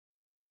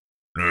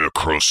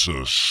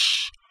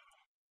Necroxix.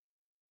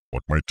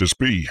 What might this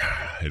be?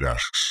 It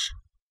asks.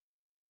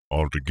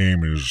 The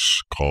game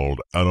is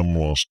called Adam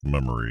Lost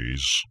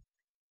Memories.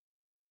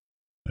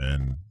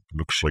 And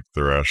looks like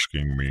they're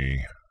asking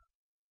me,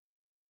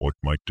 what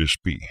might this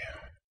be?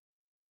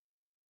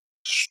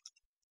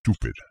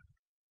 Stupid.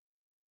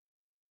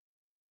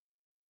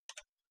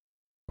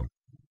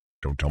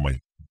 Don't tell my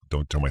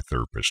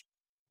therapist.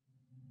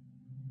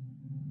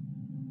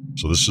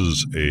 So this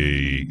is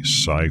a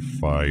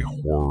sci-fi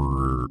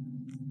horror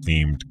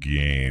themed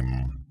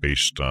game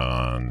based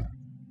on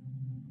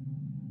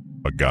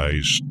a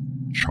guy's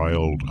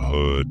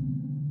childhood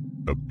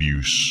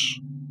abuse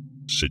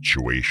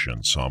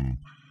situation. So I'm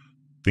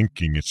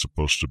thinking it's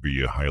supposed to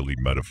be a highly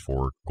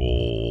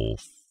metaphorical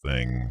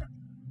thing.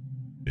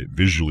 It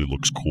visually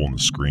looks cool in the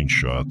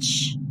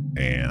screenshots,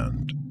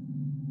 and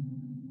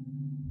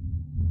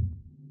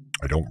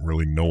I don't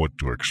really know what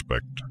to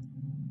expect.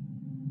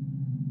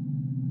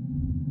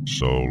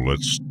 So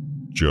let's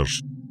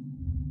just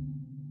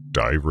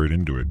dive right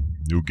into it.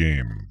 New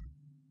game.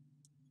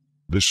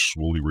 This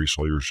will erase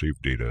all your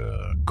save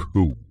data.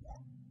 Cool.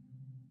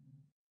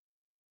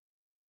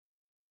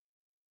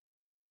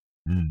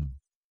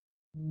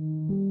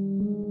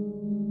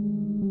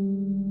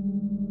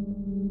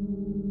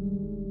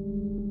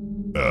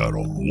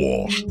 Adam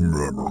Lost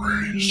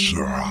Memories.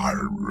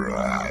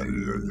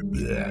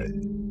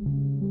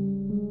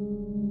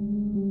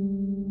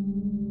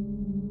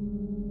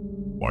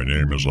 My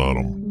name is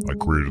Adam. I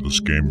created this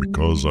game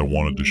because I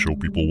wanted to show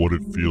people what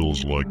it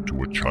feels like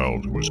to a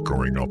child who is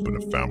growing up in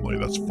a family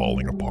that's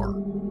falling apart.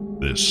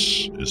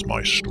 This is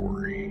my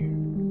story.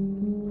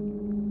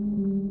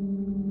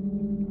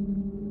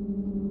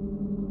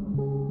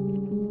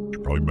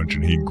 Should probably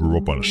mention he grew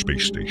up on a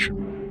space station,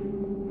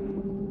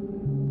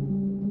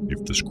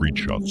 if the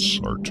screenshots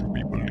are to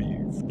be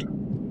believed.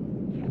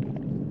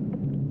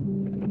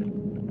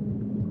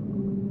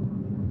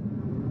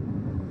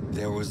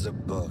 There was a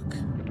book.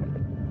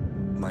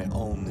 My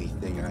only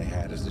thing I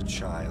had as a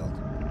child.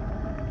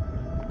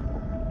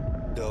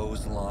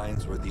 Those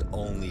lines were the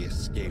only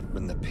escape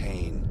from the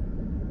pain.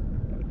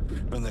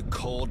 From the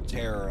cold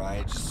terror I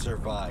had to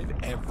survive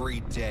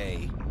every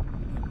day.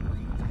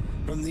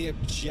 From the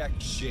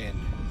objection.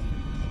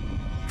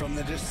 From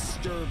the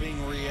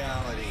disturbing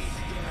reality.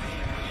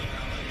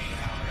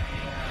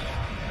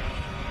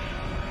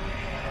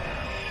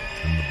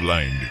 In the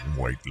blinding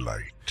white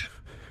light.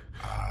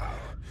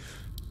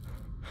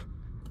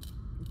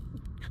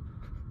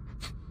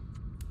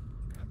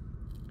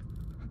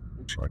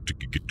 So I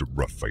think you get the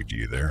rough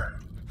idea there.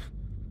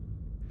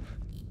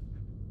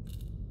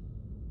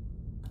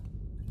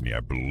 Yeah, I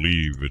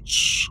believe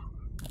it's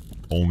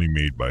only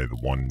made by the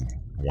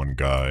one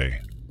guy.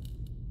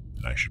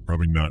 And I should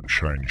probably not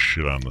shine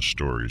shit on the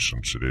story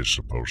since it is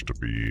supposed to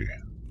be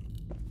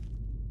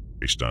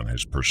based on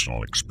his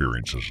personal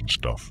experiences and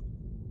stuff.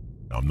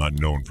 Now, I'm not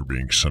known for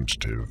being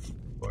sensitive,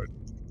 but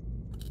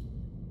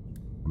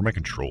what are my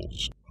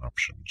controls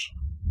options?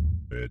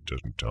 It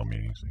doesn't tell me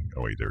anything.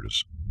 Oh wait, there it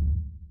is.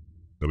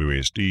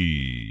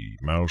 WASD,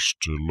 mouse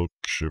to look,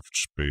 shift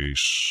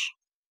space,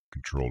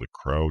 control to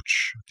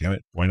crouch. Damn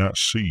it, why not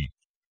C?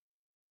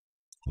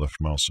 Left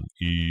mouse and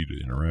E to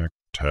interact,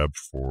 tab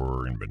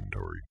for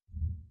inventory.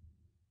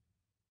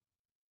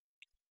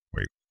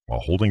 Wait, while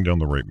holding down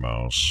the right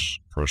mouse,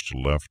 press the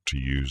left to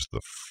use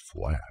the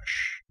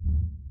flash.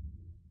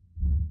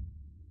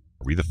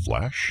 Are we the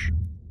Flash?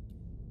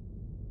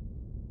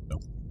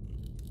 Nope.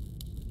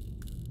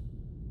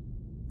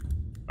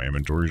 My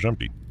inventory is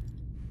empty.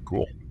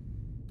 Cool.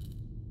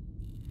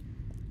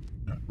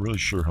 Not really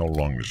sure how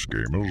long this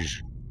game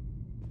is.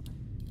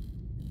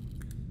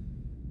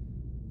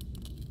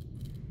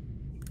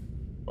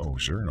 Oh,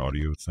 is there an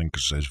audio thing?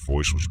 Because his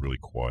voice was really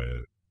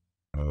quiet.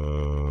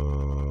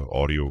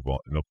 Audio,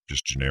 nope,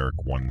 just generic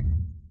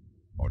one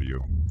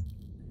audio.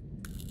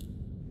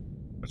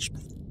 That's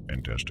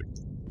fantastic.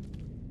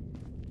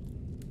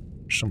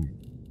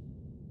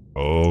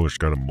 Oh, it's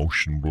got a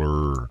motion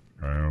blur.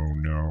 Oh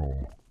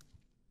no.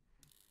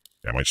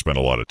 Yeah, I might spend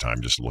a lot of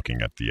time just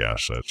looking at the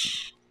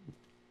assets.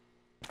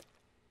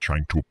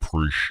 Trying to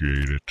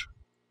appreciate it.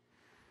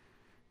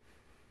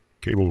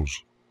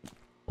 Cables.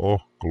 Oh,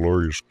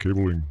 glorious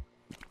cabling.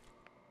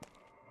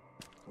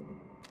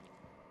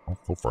 Oh,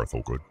 so far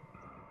so good.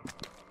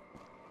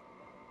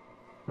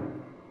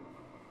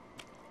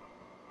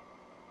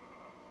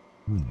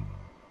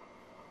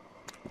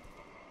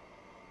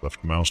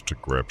 Left mouse to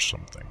grab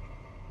something.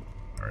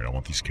 Alright, I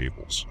want these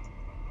cables.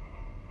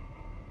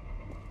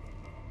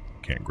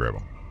 Can't grab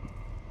them.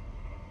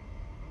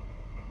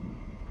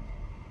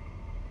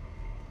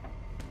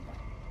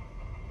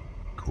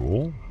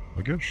 Cool,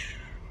 I guess.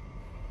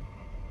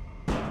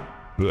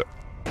 Blech.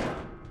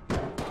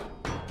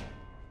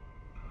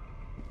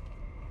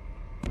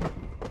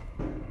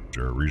 Is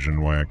there a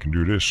reason why I can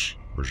do this?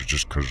 Or is it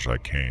just because I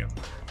can?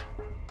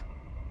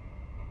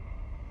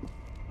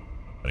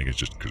 I think it's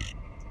just because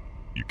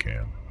you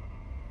can.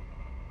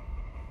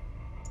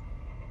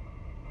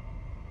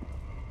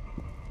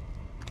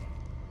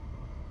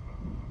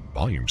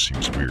 volume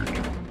seems weird.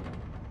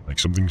 Like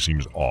something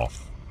seems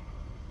off.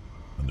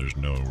 And there's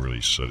no really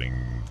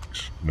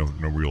settings, no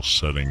real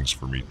settings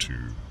for me to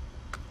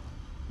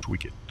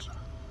tweak it.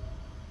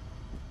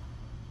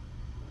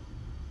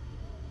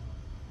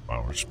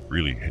 Wow, it's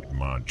really hitting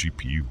my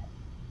GPU.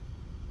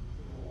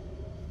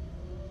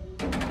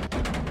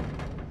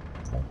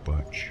 Won't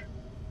budge.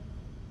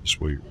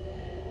 This way.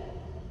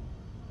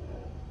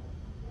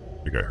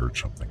 I think I heard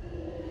something.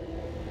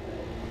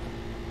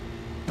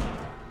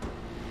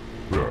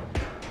 Ugh.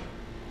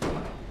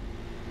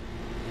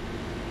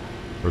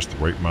 Press the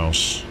right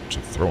mouse to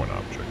throw an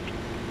object.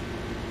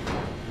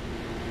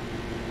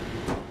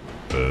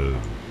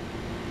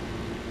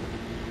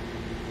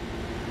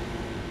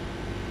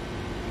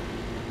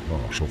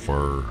 Oh, so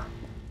far,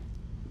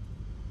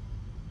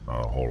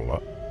 not a whole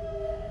lot.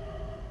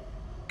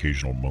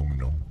 Occasional moan,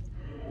 no.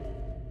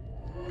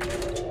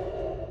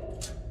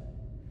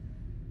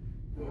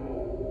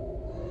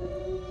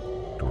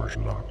 Door's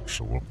locked,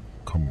 so we'll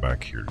come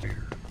back here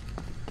later.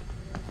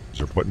 Is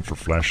there a button for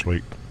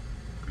flashlight?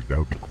 Because that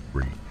would be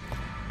great.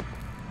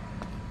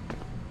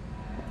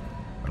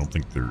 I don't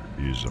think there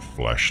is a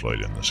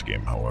flashlight in this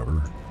game,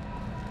 however.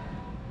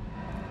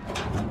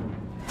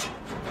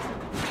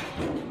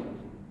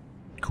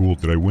 Cool,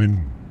 did I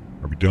win?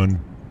 Are we done?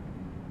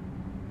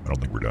 I don't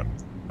think we're done.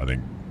 I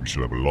think we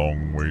still have a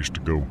long ways to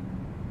go.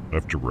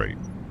 Left or right?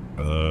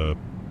 I'll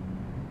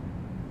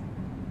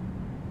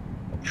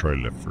try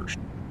left first.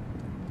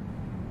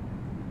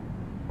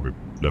 Okay,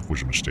 left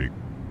was a mistake.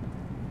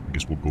 I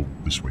guess we'll go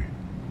this way.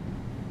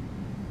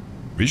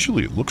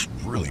 Visually, it looks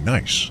really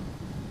nice.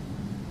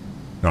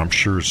 Now, I'm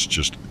sure it's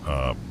just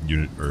not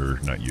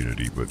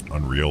Unity, but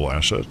Unreal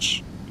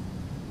assets.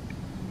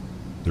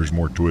 There's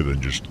more to it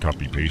than just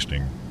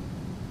copy-pasting.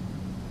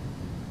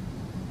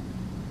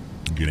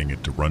 Getting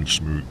it to run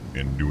smooth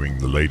and doing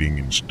the lighting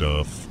and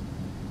stuff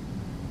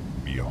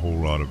would be a whole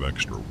lot of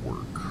extra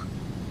work.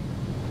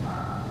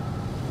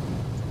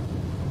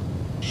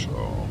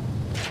 So,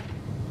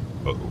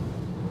 uh-oh.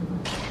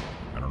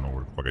 I don't know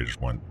where the fuck I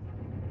just went.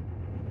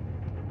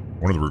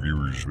 One of the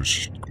reviewers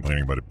was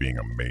complaining about it being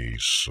a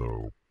maze,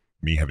 so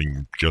me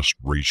having just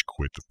rage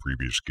quit the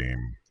previous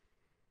game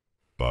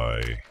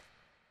by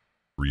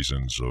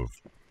reasons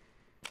of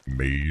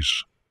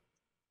maze.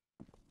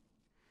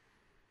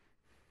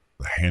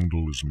 The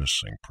handle is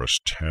missing. Press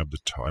tab to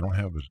top. I don't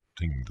have a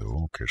thing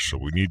though. Okay, so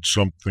we need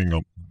something.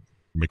 I'll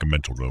make a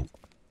mental note.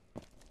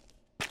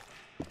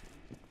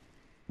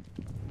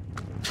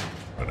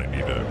 But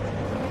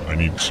I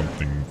need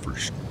something for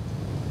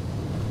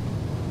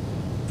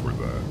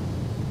that.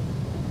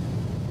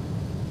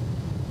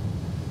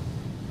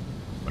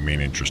 My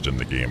main interest in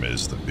the game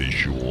is the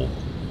visual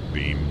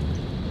theme.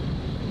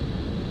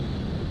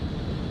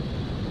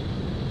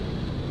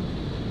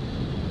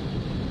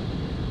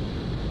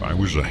 If I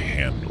was a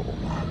handle,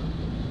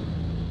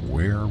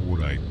 where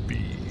would I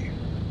be?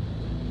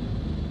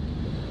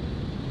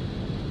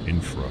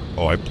 Infra.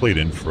 Oh, I played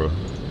Infra.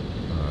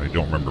 I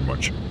don't remember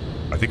much.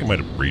 I think I might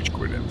have rage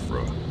quit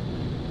Infra.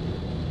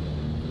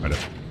 I'd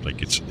have,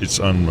 like, it's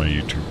on my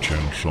YouTube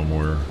channel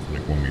somewhere,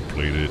 like when we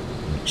played it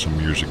some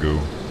years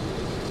ago.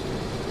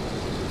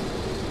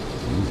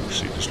 Ooh,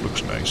 see, this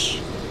looks nice.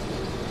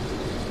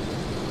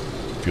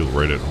 Feel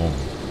right at home.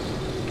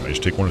 Can I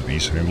just take one of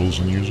these handles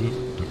and use it?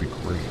 That'd be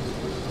great.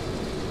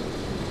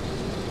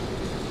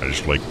 I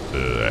just like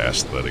the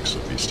aesthetics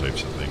of these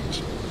types of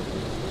things,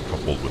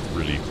 coupled with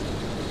really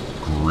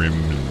grim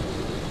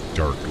and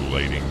dark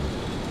lighting.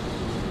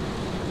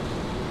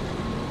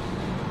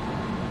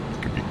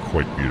 It could be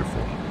quite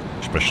beautiful,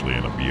 especially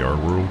in a VR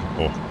world.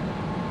 Oh,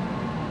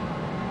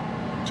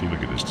 see,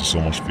 look at this. This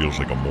almost feels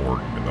like a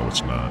morgue, even though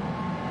it's not.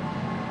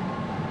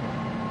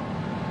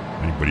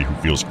 Anybody who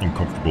feels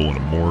uncomfortable in a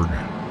morgue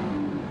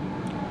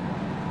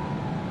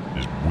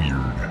is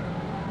weird,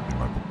 in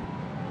my book.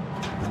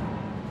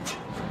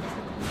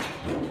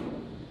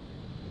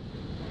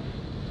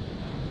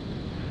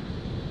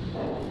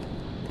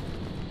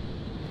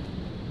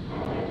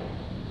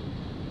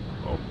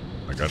 Oh,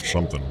 I got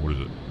something. What is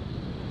it?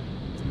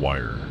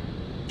 Wire.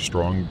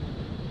 Strong,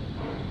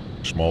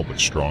 small but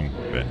strong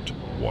bent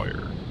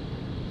wire.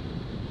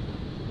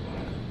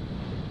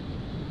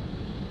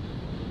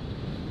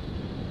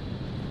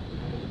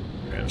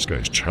 This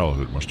guy's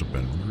childhood must have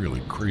been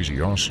really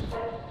crazy awesome.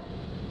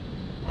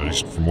 At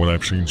least from what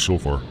I've seen so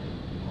far.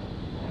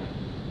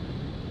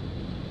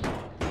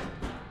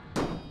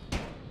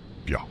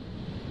 Yeah.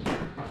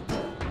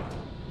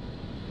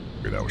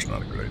 Okay, that was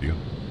not a good idea.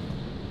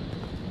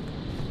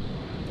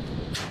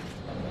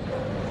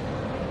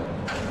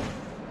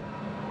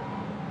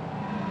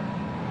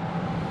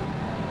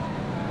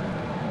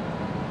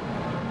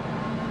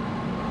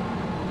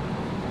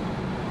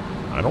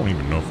 I don't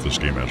even know if this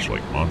game has,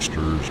 like,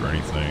 monsters or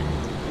anything.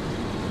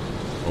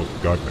 Oh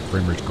god, my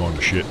frame rate's gone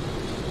to shit.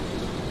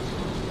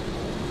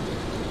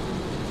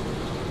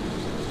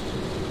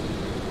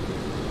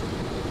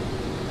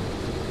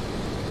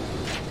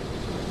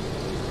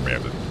 I may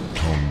have to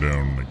tone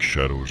down, like,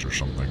 shadows or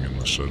something in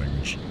the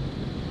settings.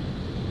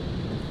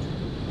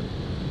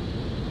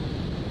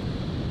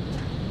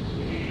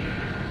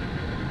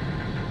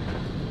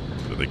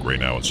 like right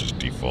now it's just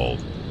default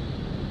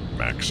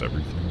max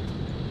everything.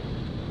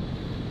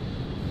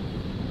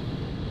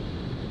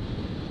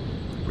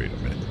 Wait a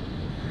minute.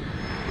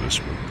 Will this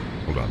work?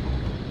 Hold on.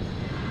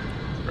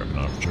 Grab an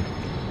object.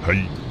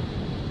 Hey!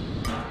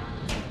 I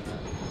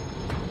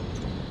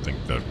think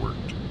that worked.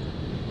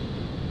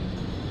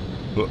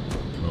 Oh,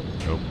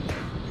 nope.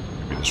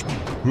 Maybe this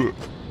one.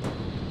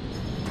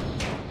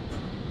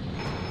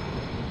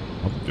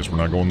 I guess we're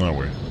not going that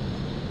way.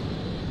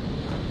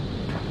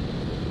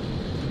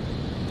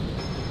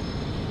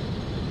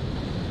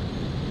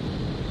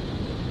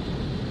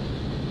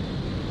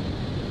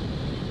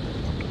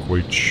 Not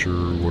quite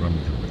sure what I'm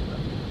doing.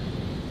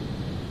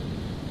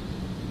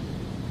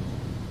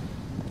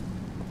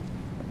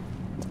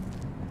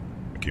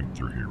 I came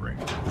through here, right?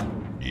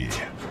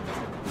 Yeah.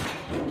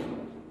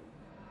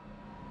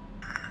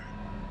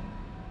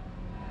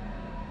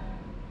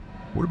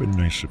 Would have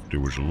been nice if there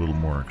was a little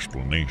more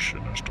explanation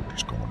as to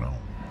what's going on.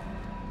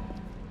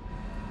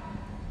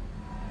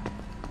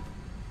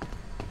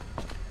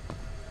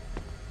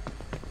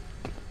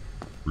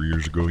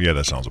 Years ago? Yeah,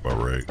 that sounds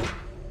about right.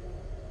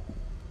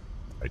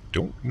 I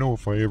don't know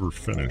if I ever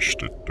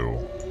finished it,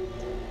 though.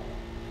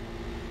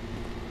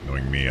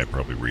 Knowing me, I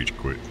probably rage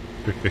quit.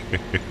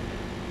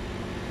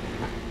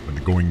 When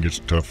the going gets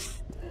tough.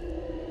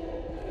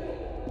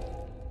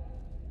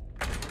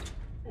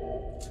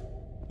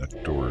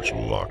 That door is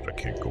locked. I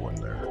can't go in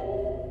there.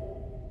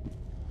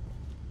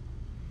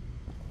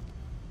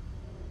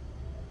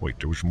 Wait,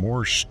 there was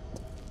more...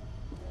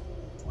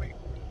 Wait,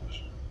 what is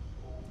this?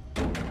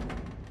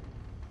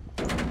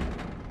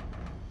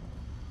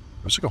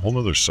 There's like a whole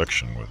nother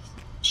section with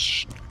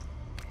stuff.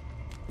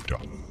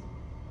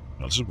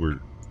 Now this is where it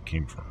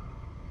came from.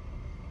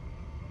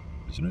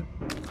 Isn't it?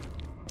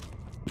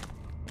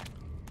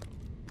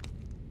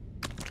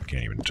 I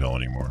can't even tell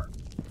anymore.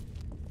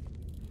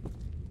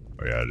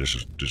 Oh yeah, this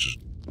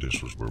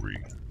was where we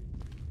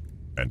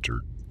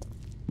entered.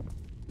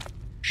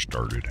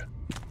 Started.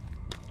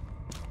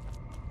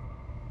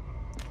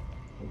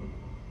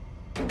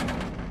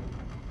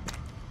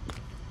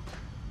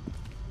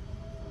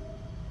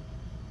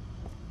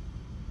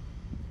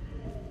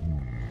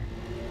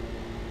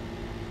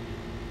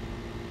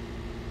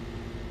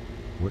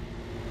 What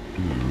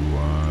do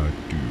I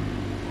do?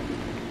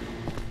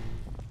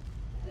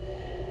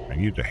 I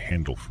need a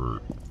handle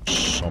for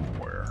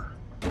somewhere,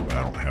 but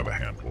I don't have a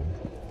handle.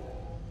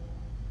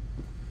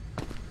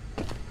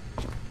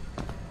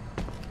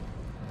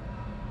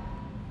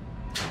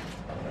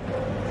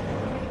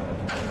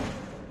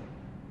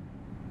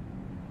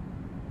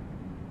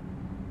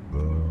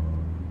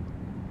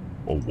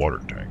 Oh, water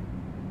tank.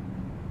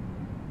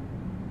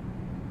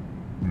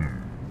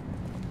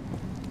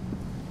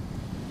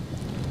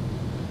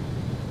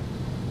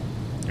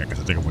 Yeah, because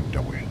I think I went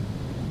that way.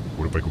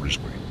 What if I go this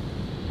way?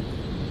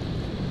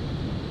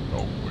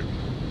 Oh, wait.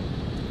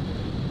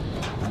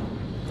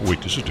 Oh,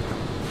 wait, this is different.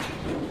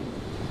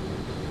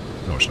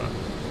 No, it's not. I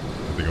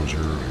think I was here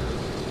earlier.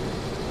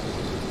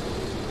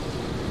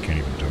 I can't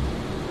even tell.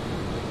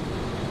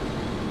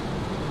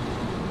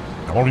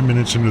 40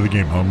 minutes into the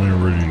game, how am I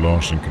already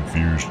lost and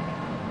confused?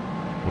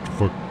 What the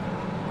fuck?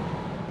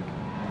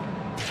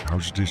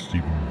 How's this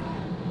even...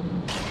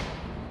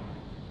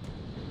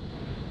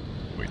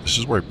 Wait, this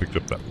is where I picked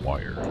up that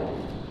wire.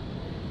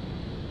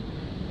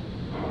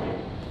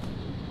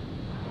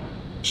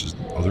 This is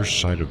the other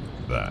side of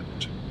that.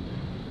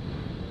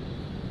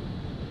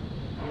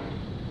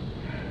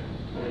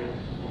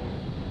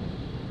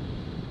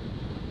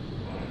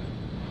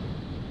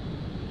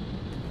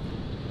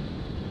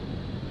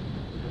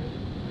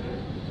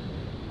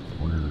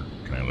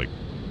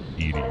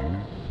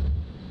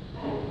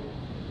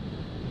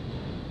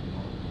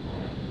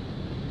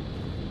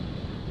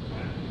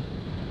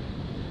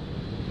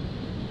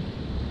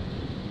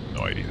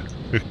 No idea.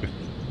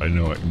 I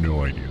have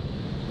no idea.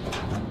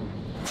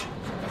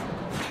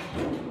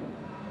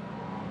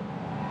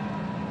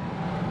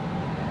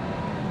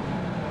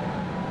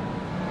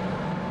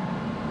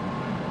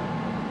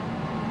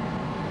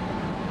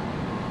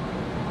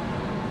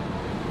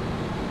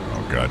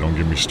 Oh god, don't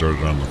get me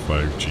started on the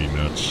 5G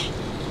nuts.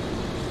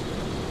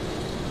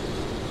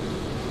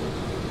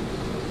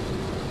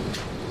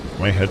 If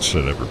my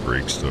headset ever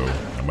breaks though,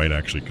 I might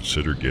actually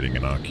consider getting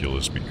an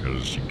Oculus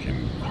because you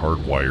can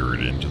hardwire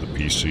it into the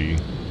PC,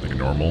 like a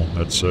normal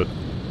headset.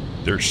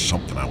 There's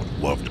something I would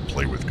love to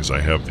play with because I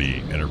have the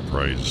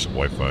Enterprise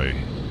Wi-Fi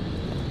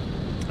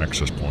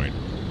access point,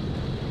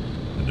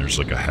 and there's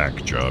like a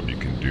hack job you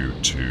can do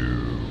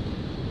to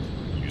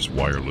use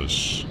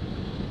wireless,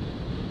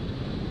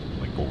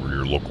 like over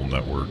your local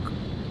network.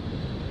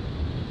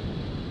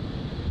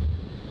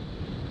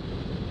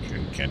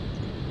 Okay, can't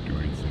do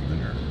anything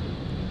there.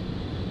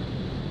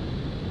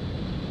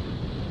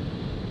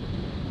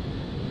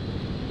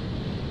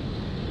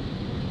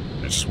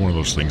 It's just one of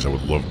those things I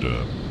would love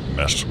to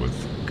mess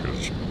with,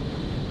 because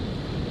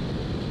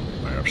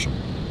I have some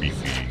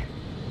beefy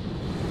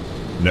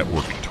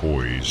network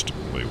toys to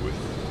play with.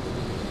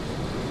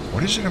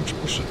 What is it I'm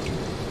supposed to do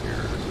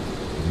here?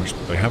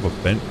 I have a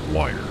bent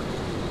wire.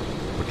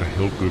 What the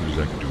hell good is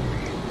that do me?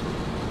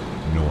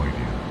 No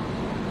idea.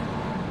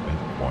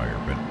 Bent wire,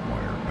 bent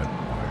wire, bent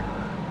wire.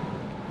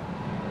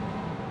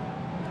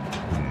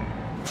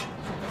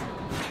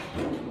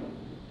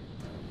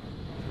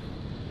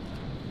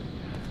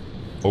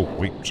 Oh,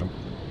 wait, something.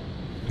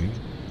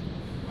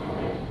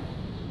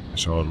 I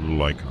saw a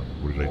little icon.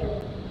 What did I do?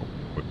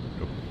 What?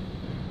 Oh.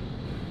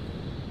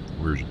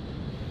 Where is it?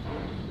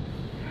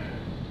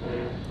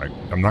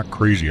 I'm not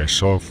crazy. I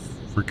saw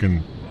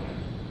freaking...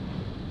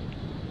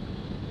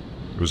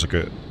 It was like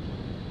a...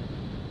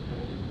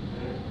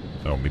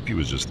 Oh, maybe it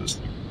was just this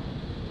thing.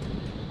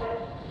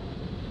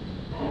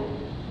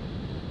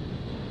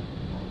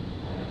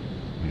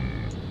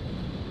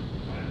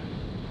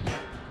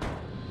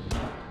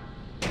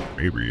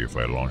 Maybe if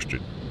I launched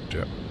it...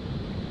 Yeah.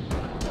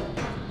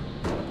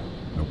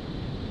 Nope.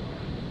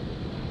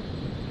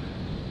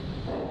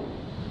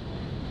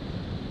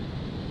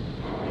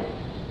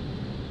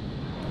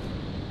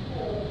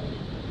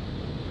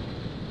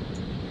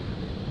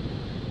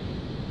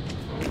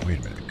 Wait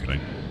a minute, can I...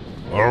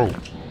 Oh!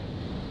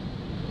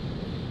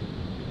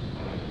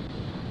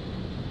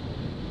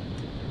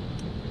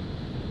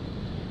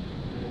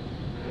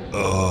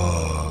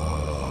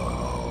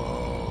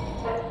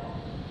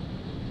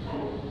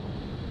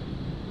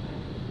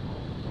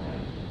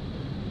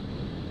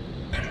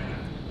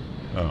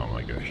 Oh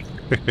my gosh.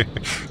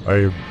 I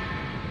am...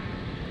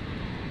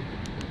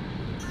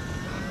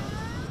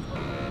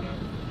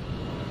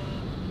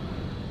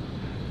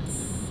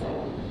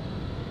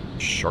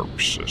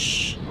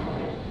 Sharpsis.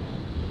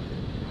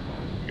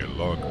 Get a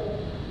log.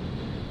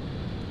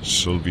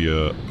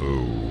 Sylvia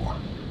O.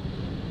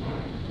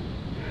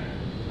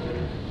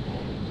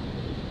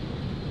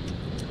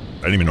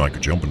 I didn't even know I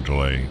could jump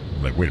until I'm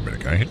like, wait a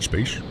minute, can I hit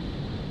space?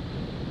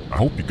 I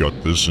hope you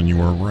got this and you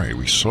are right.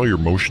 We saw your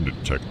motion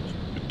detected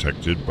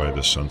by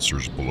the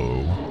sensors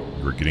below.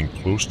 We're getting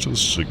close to the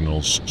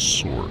signal's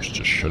source.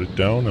 Just shut it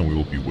down and we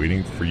will be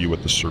waiting for you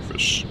at the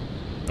surface.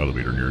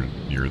 Elevator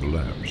near the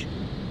labs.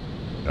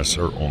 That's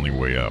our only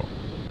way out.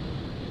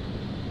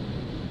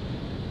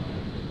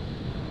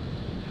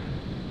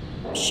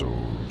 So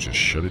just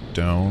shut it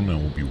down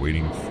and we'll be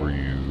waiting for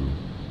you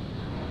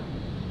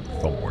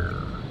somewhere.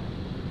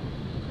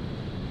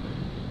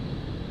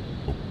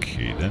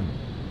 Okay then.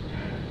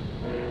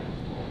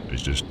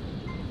 It's just...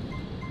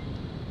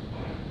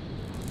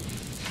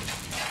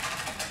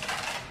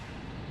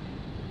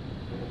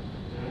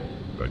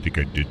 I think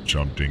I did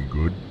something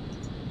good.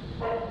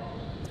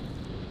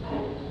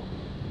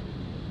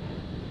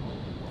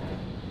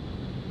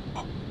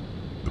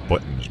 The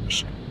button is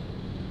missing.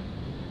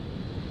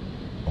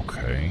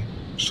 Okay,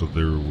 so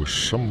there was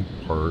some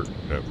part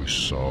that we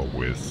saw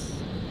with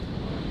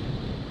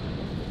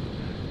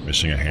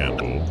missing a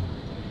handle.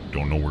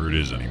 Don't know where it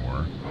is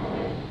anymore.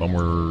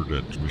 Somewhere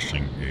that's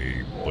missing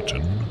a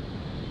button.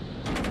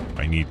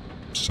 I need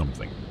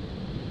something.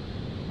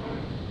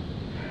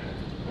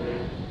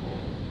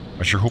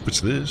 I sure hope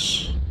it's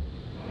this.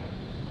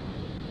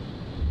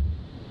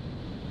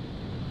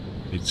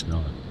 It's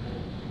not.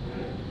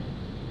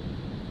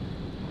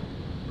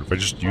 What if I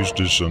just used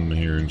this on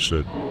here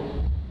instead?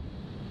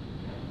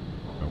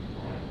 No.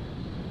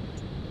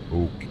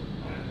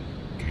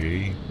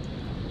 Okay.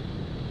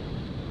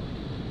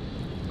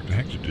 What the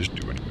heck did this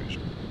do anyways?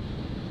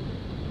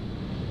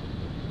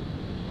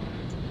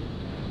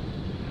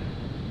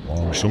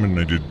 Well, I'm assuming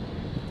I did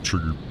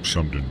trigger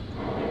something.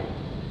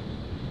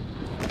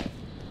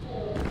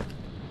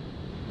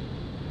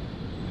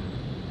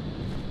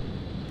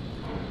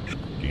 This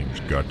game's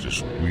got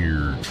this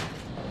weird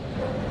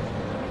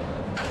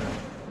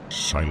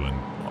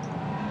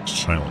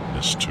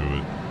silentness to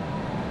it.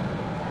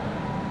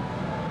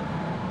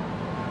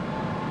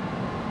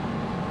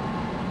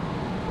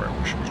 Where I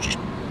wish it was just...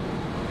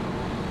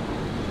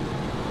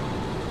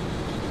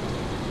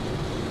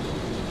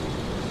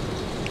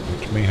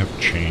 Which may have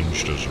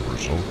changed as a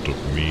result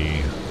of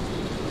me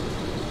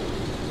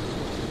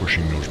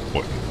pushing those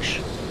buttons.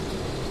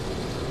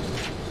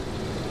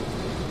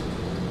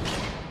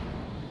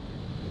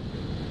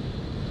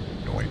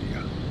 No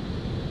idea.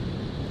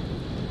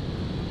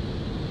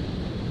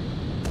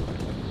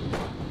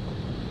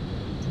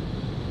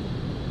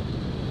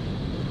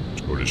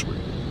 Let's go this way.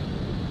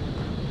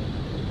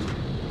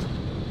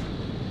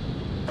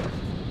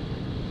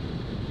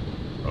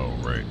 Oh,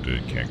 right,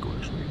 it can't go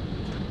this way.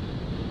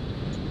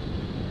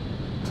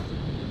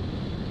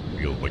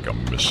 Feel like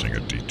I'm missing a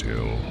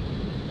detail.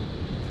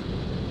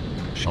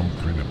 Some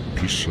kind of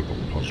piece of a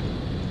puzzle.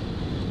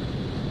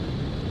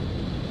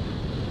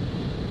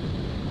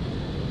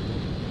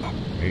 Oh,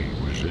 hey,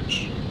 what is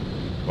this?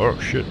 Oh,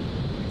 shit.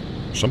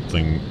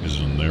 Something is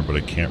in there, but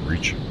I can't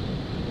reach it.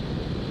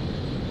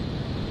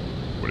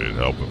 Would it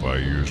help if I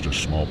used a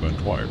small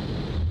bent wire?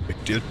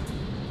 It did.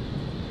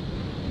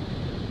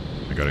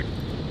 I got a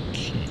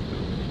key.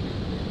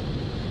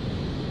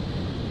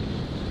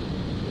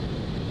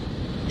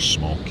 A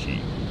small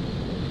key.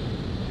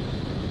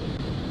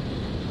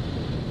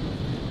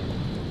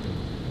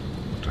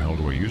 What the hell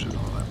do I use it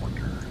on, I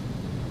wonder?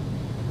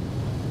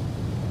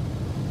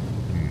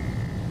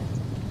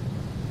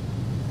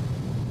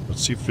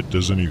 Let's see if it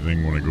does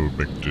anything when I go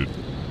back to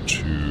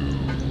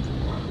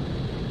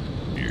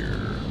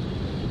here.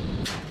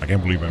 I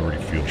can't believe I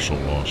already feel so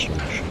lost. Holy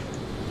shit.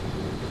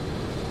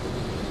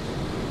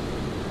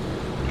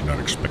 I was not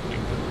expecting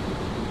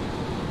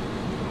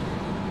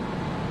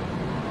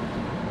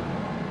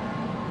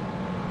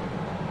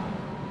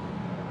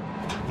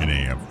that. In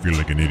a I feel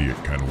like an idiot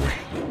kind of way.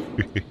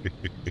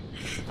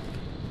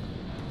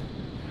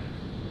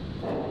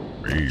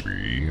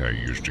 Maybe I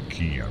used a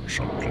key on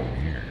something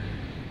here.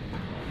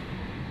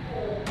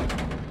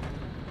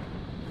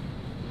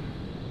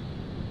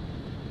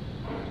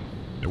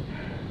 Nope.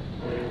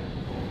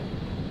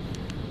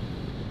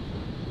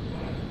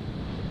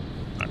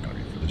 Not gonna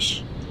be for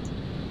this.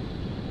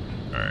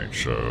 Alright,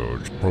 so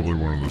it's probably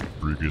one of the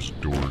previous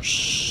doors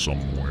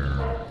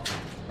somewhere.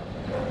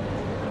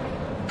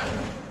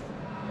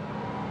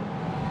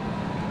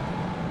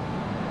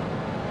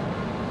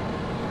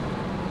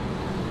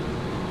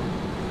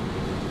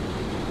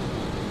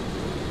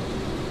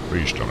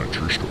 Based on a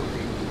true story.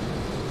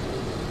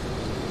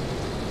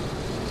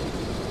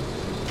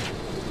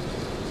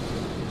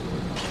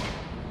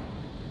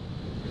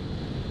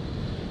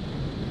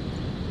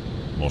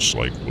 Most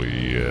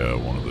likely,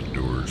 one of the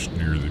doors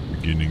near the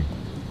beginning.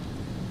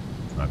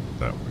 Not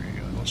that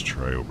way. Let's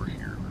try over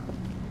here.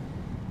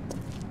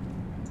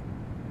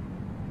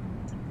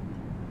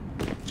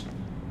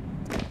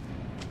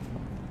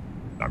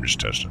 I'm just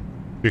testing.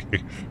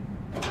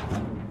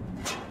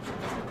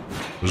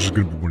 This is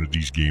gonna be one of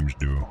these games,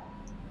 do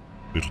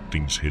little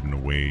things hidden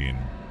away, and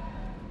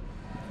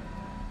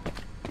I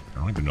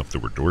don't even know if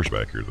there were doors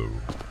back here, though.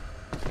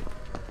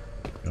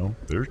 No,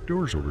 there's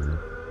doors over here.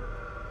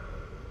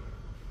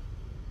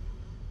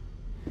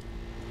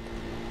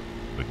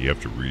 But you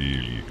have to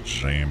really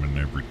examine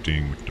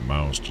everything with the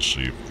mouse to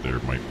see if there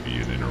might be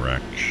an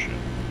interaction.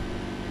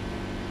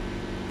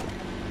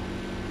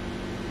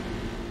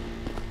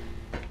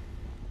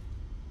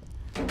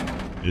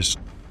 This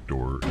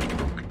door is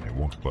broken. It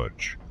won't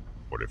budge.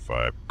 What if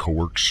I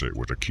coax it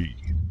with a key?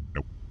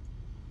 Nope.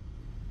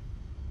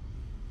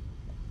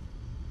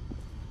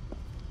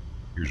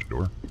 Here's a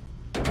door.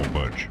 Won't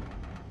budge.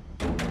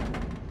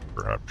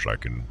 Perhaps I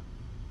can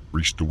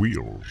grease the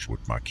wheels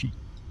with my key.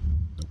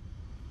 Nope.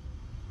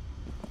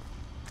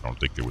 I don't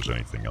think there was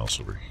anything else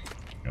over here.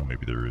 No,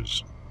 maybe there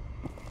is.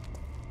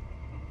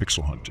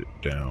 Pixel hunt it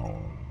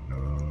down.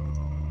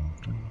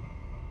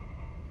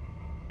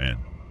 Man,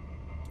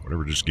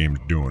 whatever this game's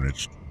doing,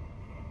 it's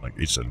like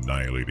it's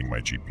annihilating my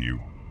GPU.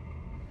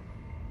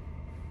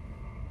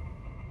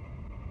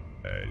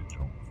 I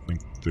don't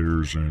think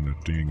there's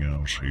anything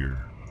else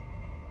here.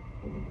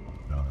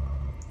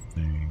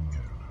 Nothing.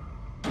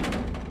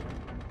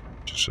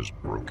 It just says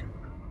broken.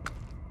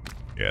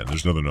 Yeah,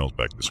 there's nothing else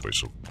back this way,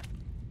 so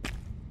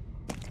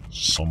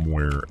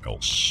somewhere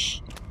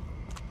else.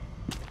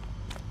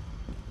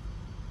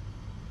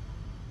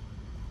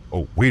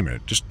 Oh, wait a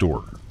minute, this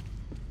door.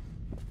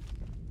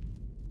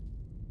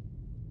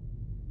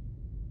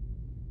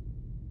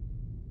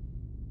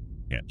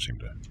 Can't seem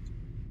to.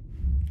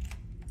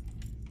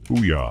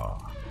 Booyah!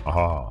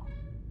 Aha!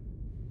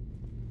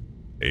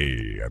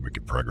 Hey, I'm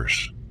making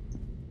progress.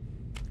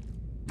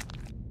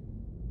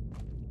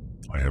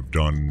 I have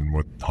done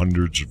what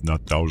hundreds, if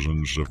not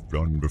thousands, have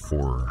done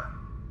before.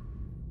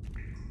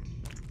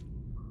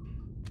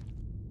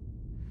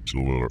 It's a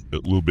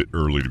little bit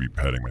early to be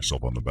patting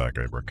myself on the back,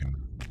 I reckon.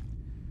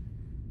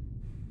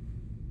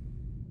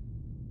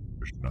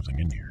 There's nothing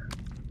in here.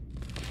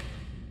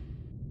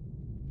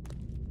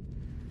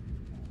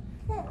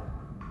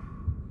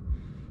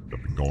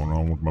 Nothing going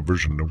on with my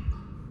vision, though.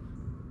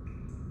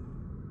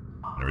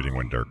 Everything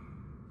went dark.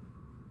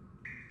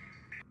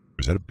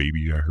 Was that a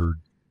baby I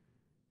heard?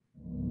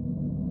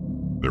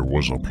 There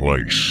was a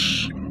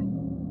place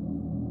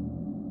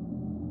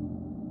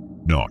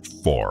not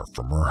far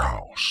from her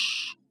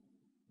house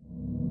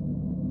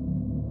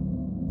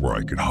where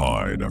I could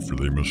hide after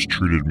they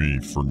mistreated me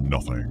for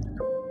nothing.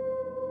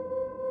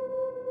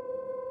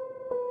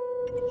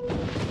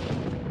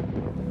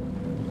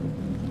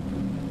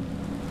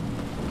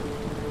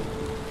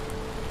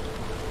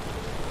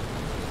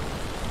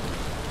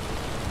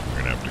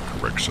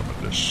 Some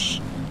of this.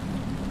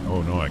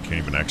 Oh no, I can't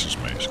even access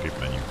my escape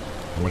menu.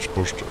 How am I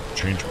supposed to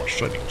change my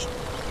settings?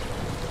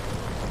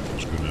 I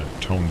was gonna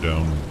tone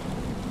down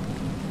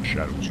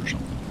shadows or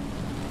something.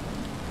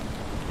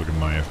 Look at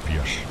my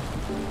FPS.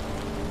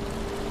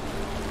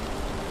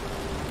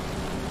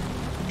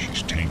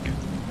 She's tanking.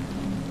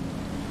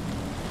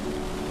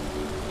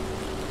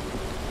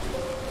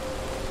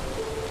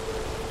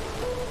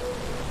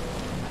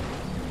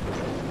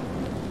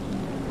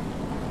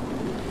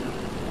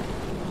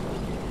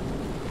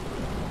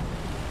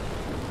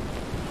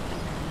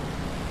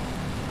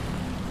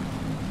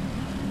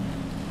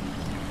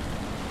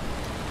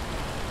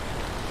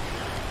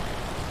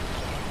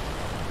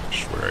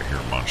 I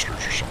hear monsters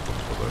or something,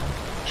 but I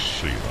don't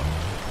see them.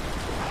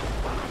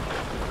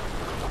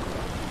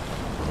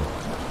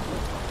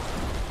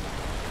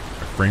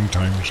 My frame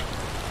times.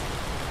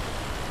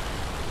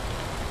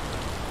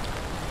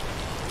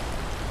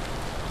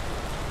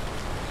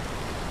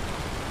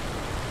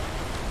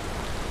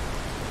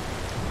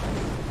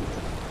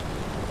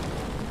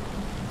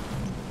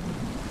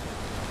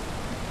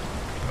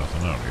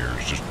 on out here?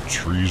 It's just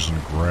trees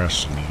and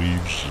grass and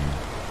leaves and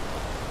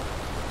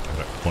all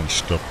that fun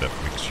stuff that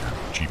makes your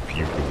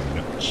GPU go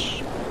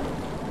nuts.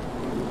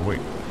 Oh,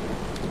 wait.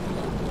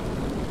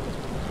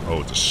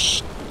 Oh, it's a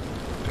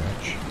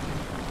statue.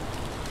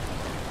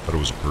 Thought it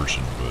was a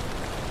person, but...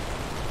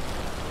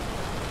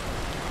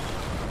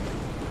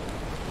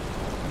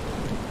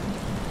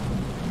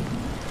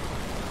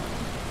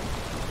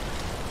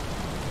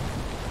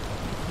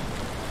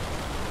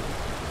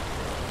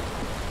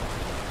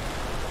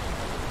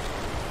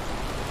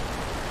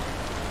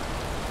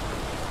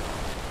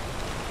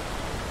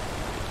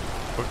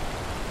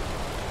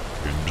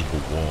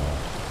 Invisible wall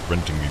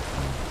preventing me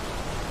from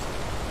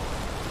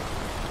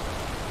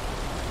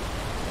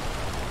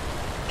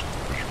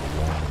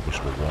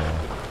invisible wall.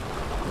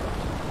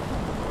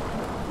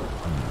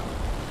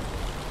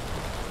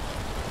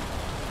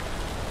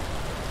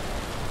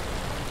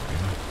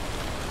 Yeah,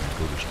 can't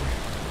go this way.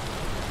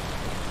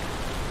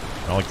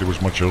 Not like there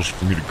was much else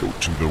for me to go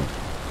to though.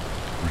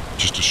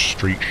 Just a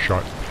straight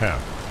shot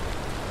path.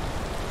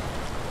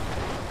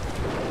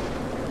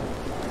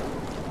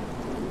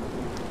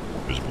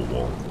 Invisible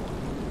wall.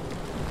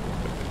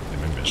 Am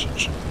I missing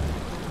something?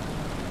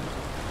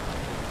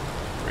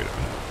 Wait a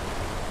minute.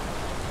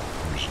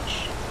 What is this?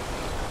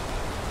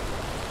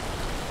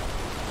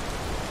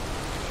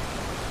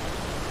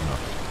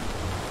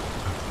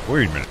 Nothing.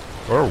 Wait a minute.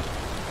 Oh!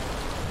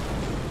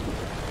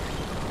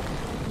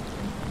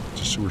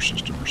 It's a sewer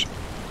system or something.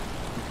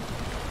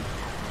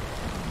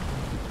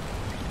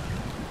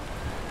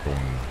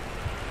 Going...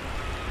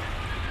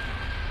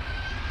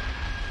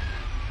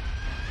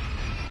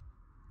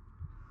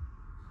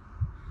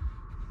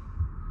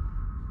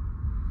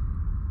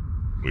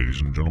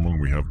 Ladies and gentlemen,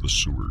 we have the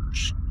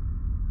sewers.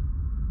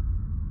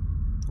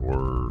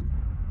 Or...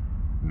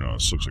 no,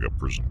 this looks like a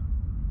prison.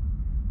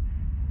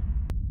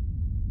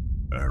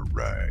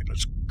 Alright,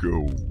 let's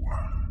go.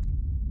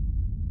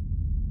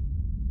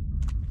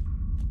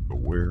 But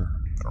where?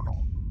 I don't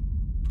know.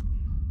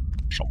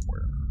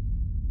 Somewhere.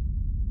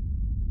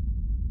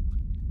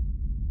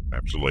 I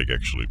have to, like,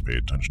 actually pay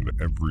attention to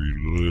every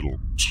little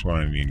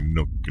tiny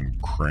nook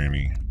and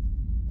cranny.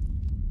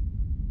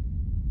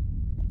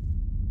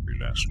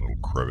 Last little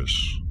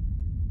crevice.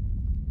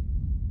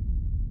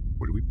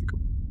 What do we pick up?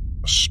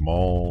 A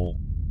small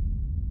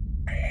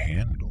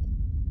handle.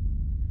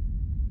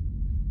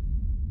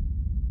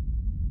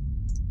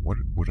 What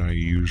would I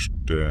use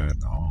that?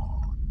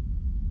 Oh.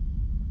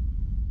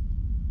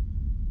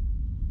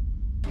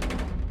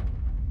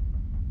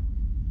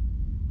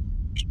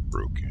 Just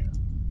broken.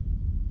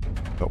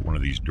 I thought one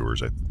of these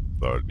doors I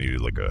thought it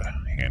needed like a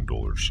handle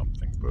or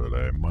something, but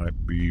I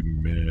might be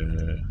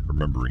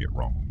remembering it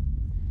wrong.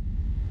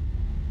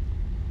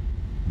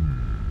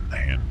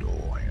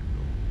 Handle.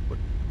 What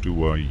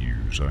do I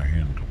use? A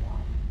handle.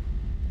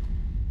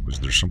 Was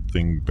there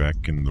something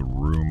back in the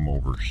room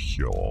over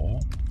here?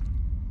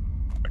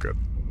 Like a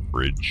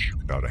bridge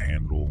without a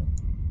handle?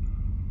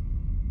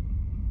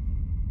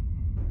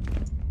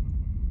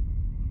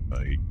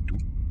 I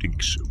don't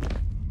think so.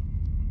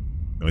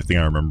 The only thing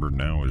I remember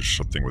now is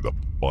something with a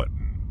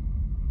button.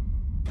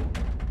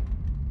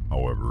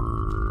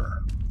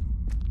 However,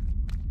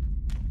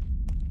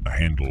 a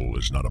handle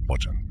is not a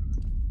button.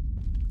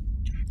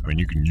 I mean,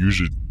 you can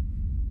use it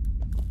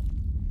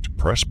to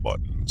press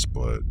buttons,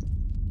 but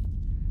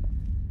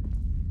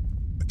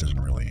it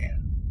doesn't really...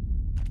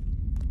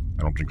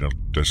 I don't think that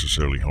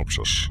necessarily helps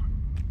us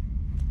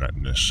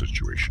in this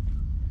situation.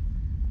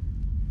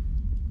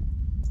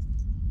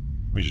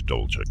 Let me just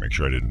double check, make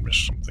sure I didn't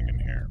miss something in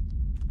here.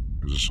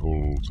 Because this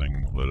whole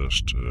thing led us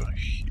to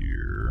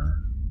here.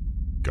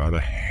 Got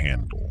a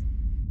handle.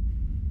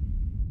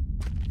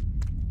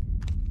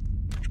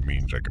 Which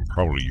means I can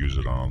probably use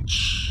it on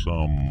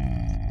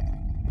something.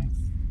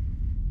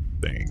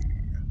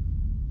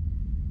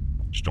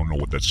 Just don't know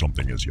what that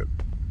something is yet.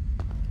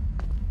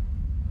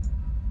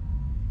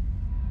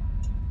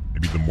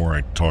 Maybe the more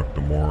I talk,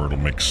 the more it'll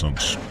make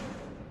sense.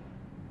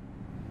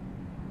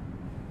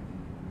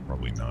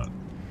 Probably not.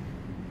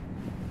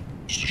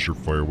 Just a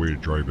surefire way to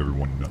drive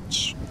everyone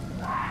nuts.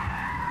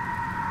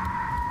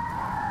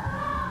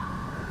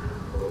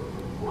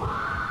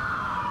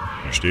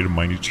 Your state of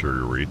mind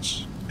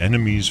deteriorates.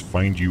 Enemies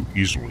find you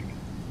easily.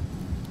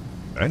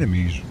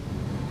 Enemies?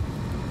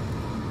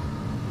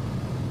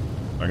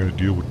 I gotta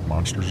deal with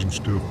monsters and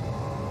stuff.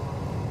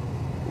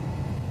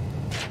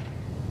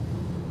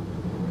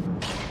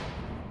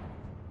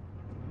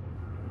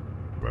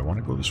 Do I want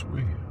to go this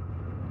way?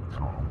 I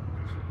don't know.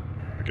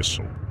 I guess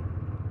so.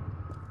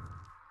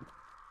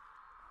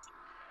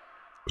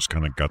 It's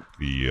kind of got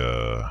the,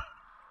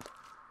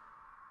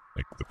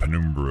 like the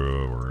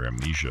penumbra or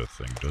amnesia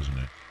thing, doesn't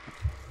it?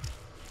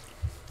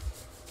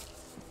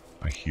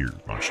 I hear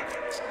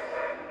monsters.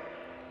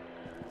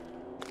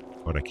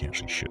 But I can't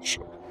see shit,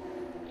 so.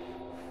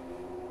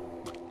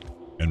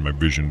 And my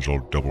vision's all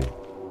double.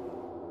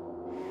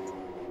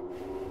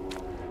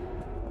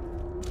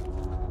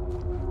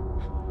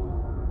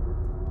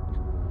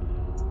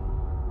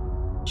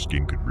 This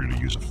game could really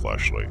use a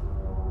flashlight.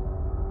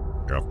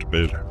 You're off to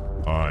bed.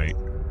 Bye.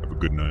 Have a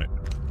good night.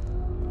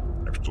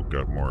 I've still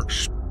got more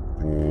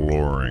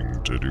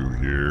exploring to do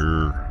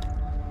here.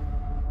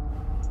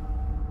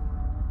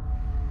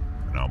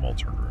 Now I'm all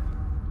turned around.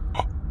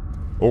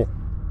 Oh!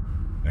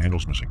 The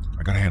handle's missing.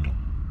 I got a handle.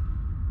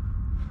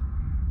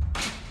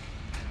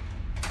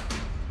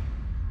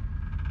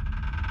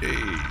 Hey,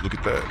 look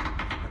at that.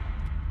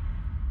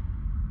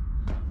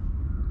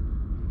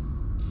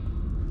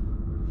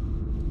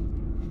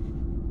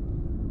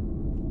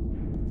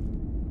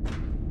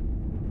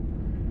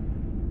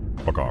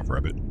 Fuck off,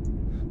 rabbit.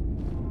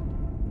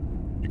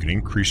 You can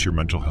increase your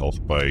mental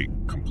health by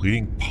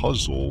completing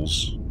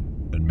puzzles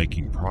and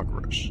making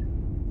progress.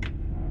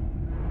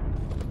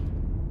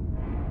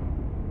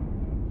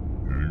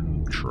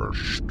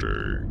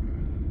 Interesting.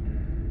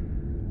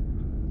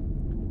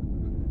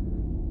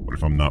 But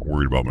if I'm not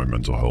worried about my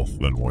mental health,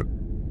 then what?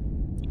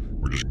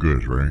 We're just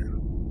good, right?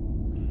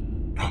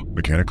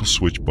 Mechanical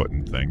switch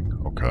button thing.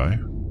 Okay.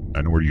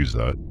 I know where to use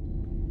that.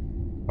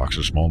 Box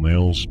of small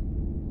nails.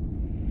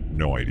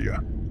 No idea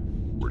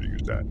where to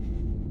use that.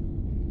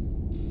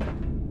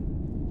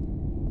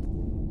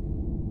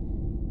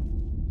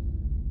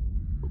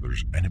 Well,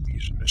 there's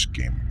enemies in this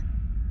game,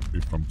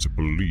 if I'm to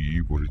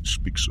believe what it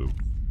speaks of.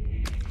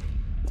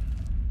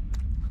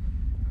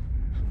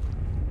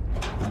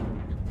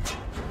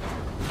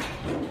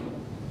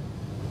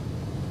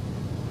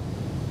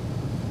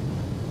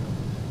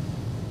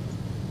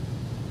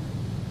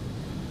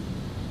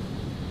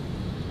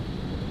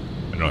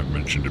 I know I've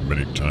mentioned it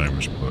many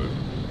times, but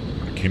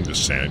when it came to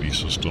sanity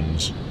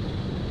systems,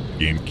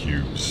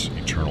 GameCube's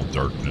Eternal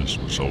Darkness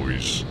was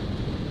always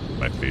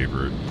my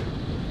favorite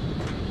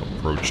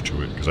approach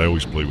to it, because I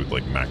always play with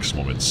like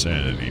maximum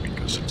insanity,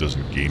 because it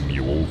doesn't game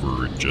you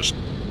over, it just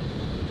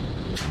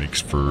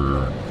makes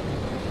for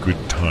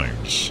good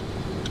times,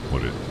 to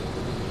put it.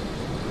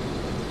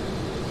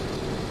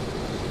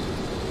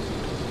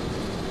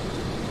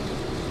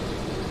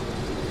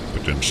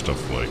 But then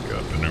stuff like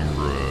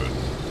Penumbra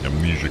and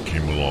Amnesia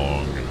came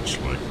along, and it's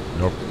like,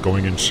 nope,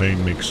 going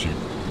insane makes you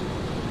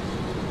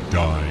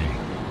die.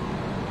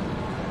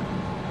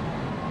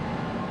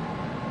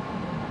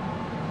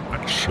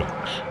 That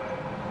sucks.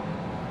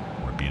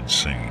 I want to be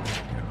insane,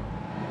 you know.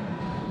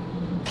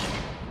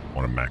 I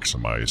want to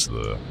maximize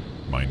the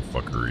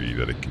mindfuckery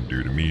that it can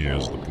do to me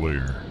as the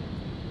player.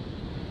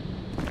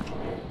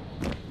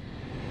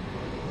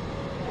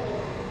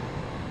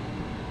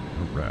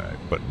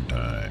 Alright, button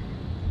time.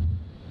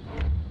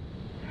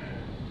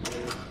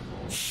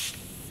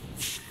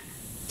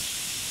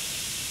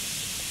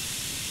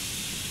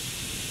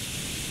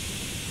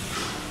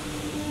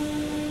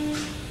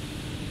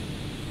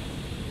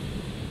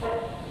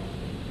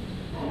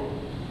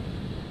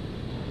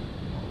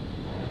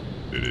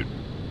 Did it?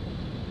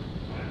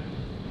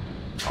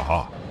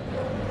 Aha.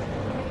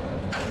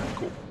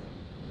 Cool.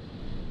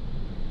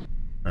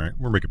 Alright,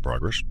 we're making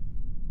progress.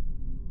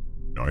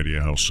 No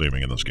idea how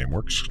saving in this game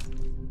works.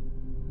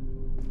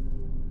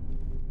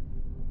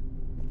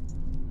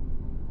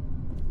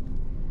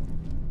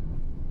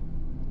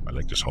 I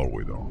like this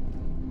hallway though.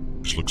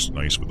 This looks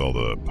nice with all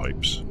the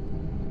pipes.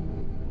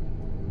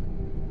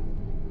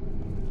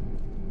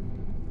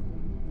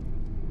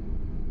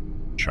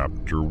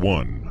 Chapter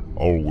 1.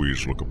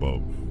 Always look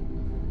above.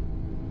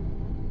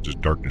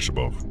 Just darkness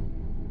above.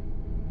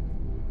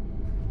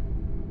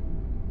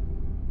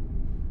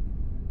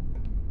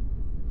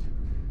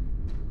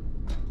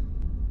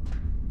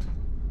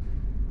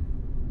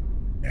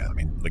 Yeah, I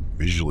mean, like,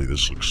 visually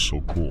this looks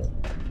so cool.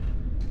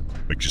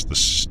 Like, just the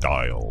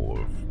style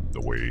of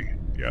the way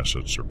the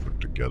assets are put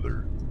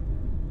together.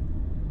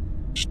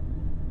 Just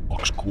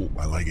looks cool.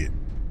 I like it.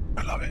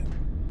 I love it.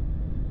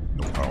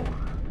 No power.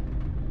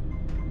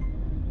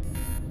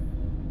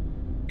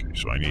 Okay,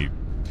 so I need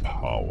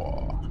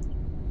power.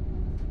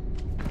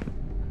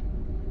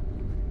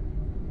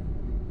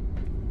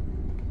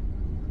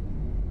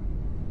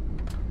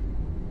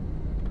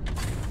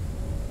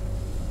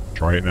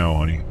 Try it now,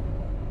 honey.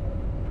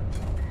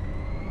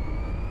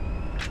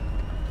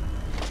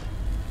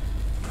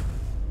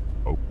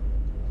 Oh.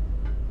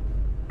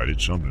 I did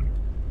something.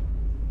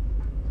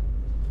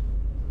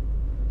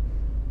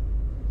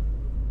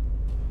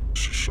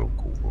 This is so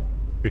cool.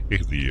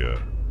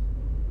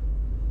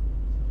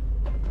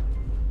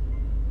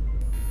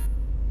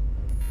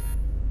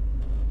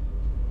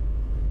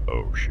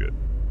 Oh, shit.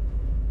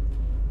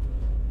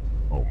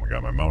 Oh my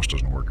god, my mouse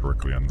doesn't work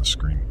correctly on the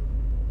screen.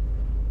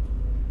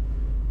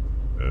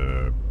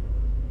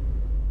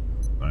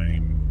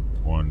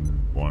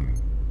 9111.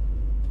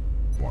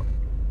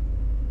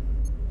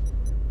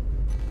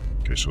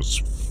 Okay, so it's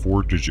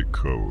 4-digit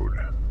code.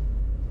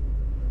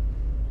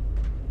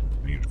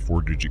 I need a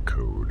 4-digit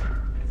code.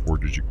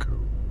 4-digit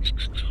code.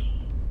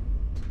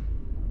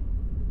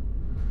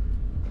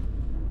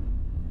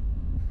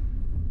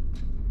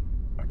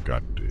 I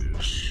got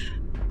this.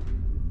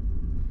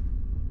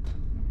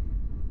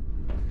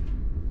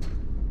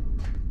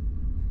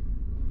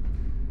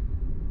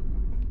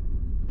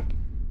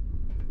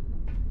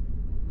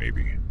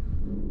 Maybe.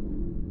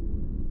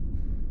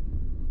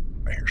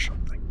 I hear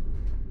something.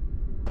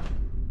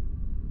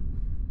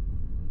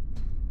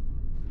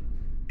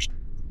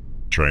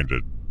 trying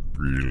to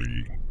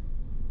really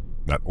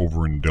not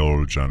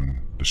overindulge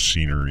on the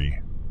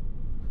scenery,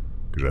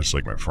 because that's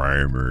like my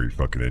primary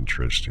fucking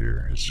interest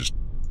here. It's just,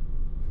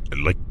 I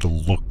like the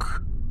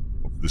look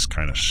of this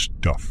kind of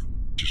stuff.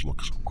 It just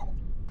looks so cool.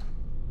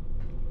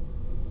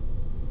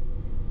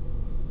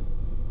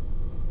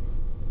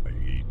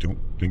 I don't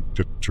think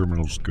the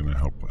terminal's gonna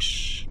help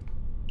us.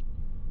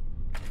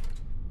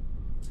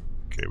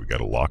 Okay, we got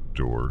a locked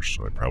door,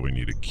 so I probably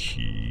need a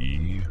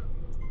key.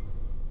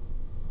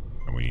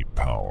 And we need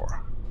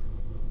power.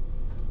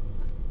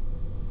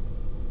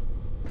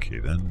 Okay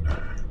then.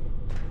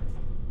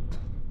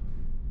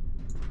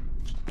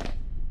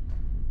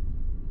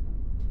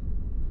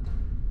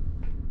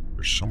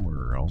 There's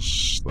somewhere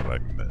else that I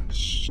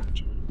missed.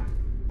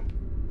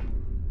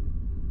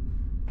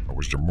 Or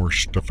was there more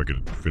stuff I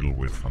could fiddle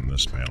with on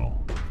this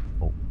panel?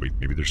 Oh, wait,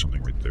 maybe there's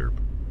something right there.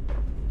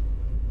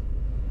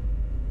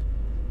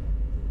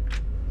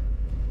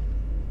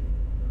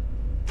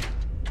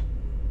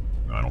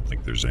 No, I don't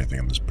think there's anything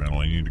on this panel.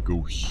 I need to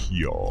go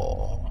here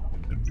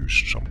and do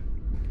some.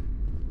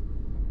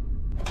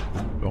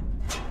 Oh.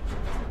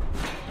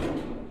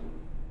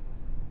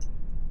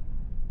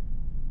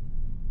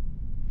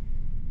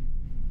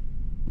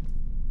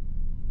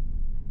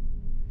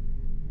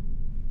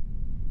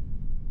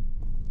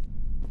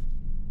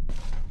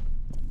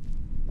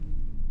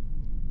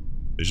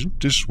 Isn't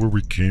this where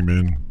we came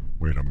in?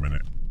 Wait a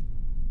minute.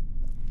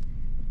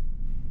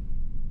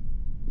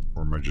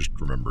 Or am I just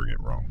remembering it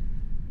wrong?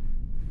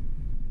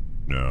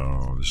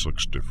 No, this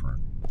looks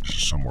different. This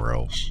is somewhere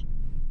else.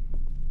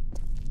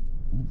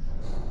 Ooh.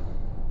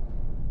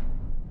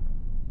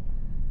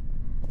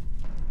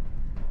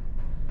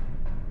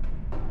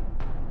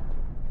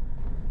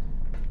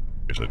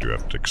 Guess I do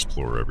have to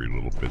explore every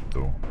little bit,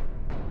 though.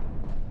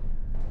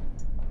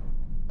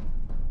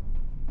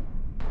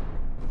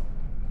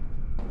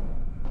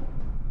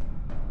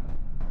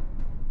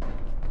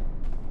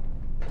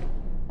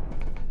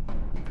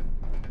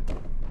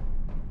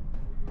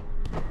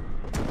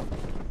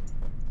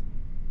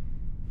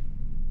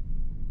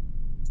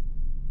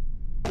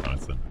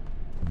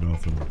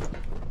 Nothing.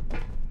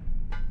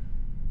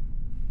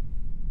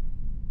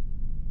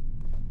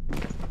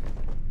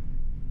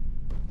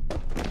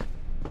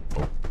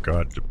 Oh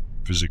god, the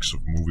physics of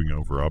moving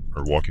over or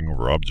walking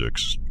over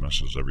objects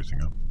messes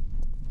everything up.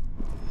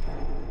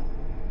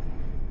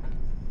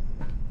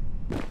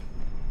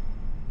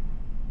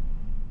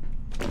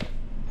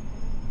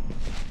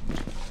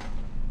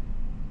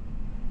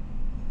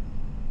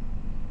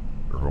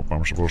 I hope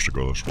I'm supposed to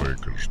go this way,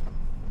 because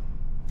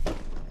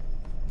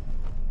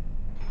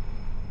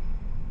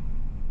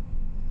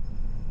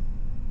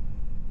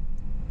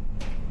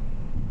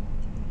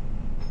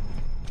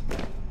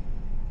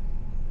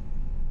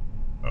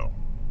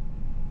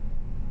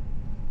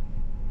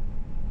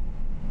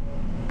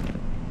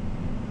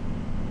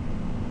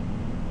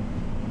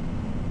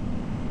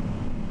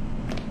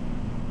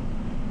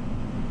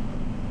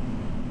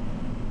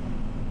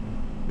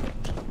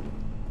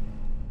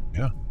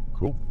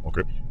cool,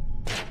 okay.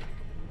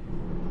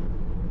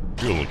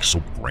 I feel like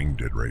so brain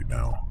dead right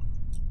now.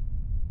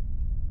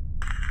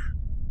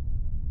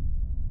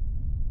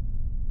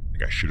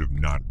 Like I should have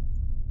not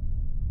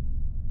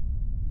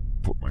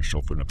put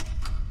myself in a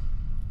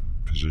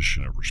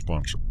position of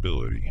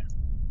responsibility.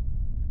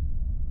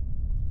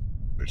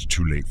 But it's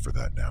too late for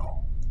that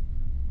now.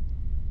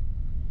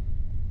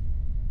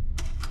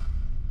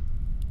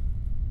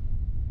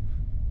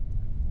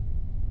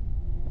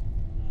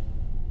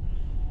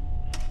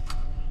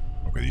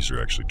 Okay, these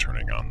are actually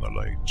turning on the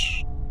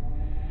lights.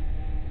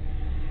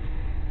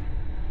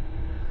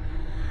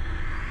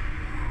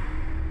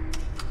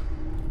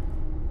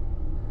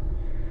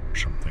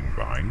 Something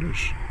behind us?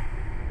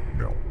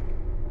 No.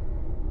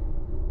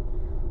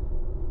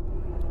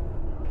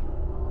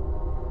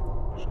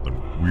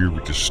 Something weird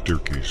with this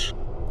staircase.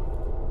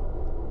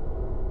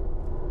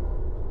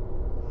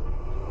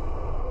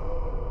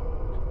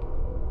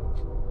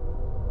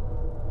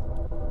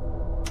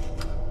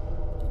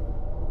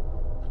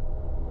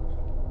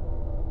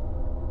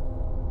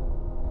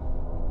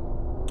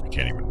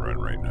 Can't even run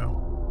right now.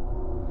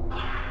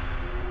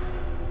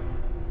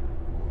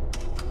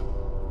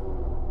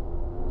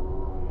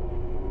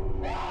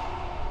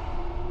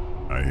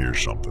 I hear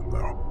something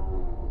though.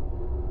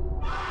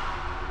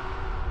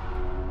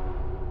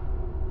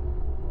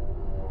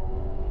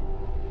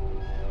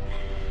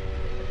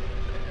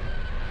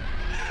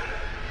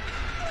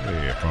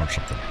 Hey, I found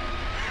something.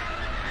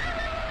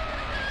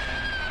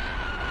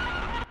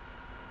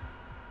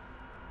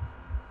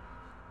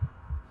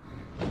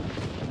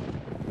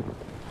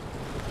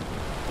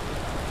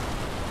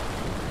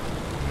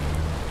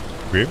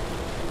 Okay,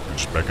 we're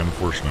just back on the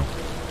force now.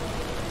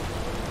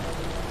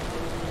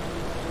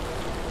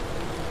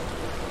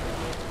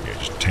 Yeah,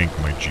 just tank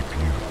my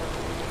GPU.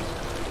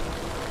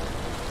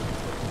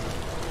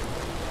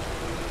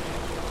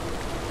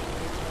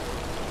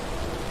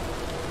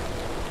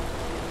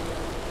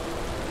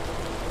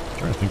 I'm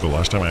trying to think the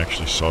last time I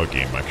actually saw a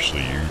game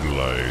actually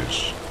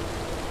utilize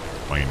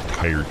my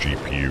entire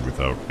GPU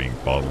without being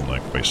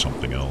bottlenecked by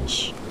something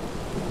else.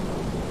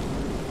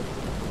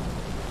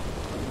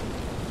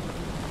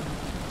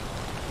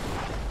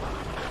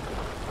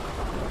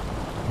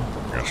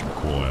 Got some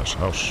cool-ass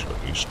house,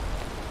 at least.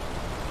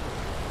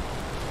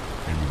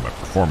 Maybe my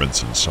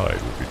performance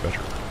inside will be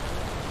better.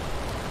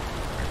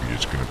 Maybe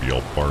it's going to be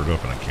all barred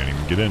up and I can't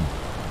even get in.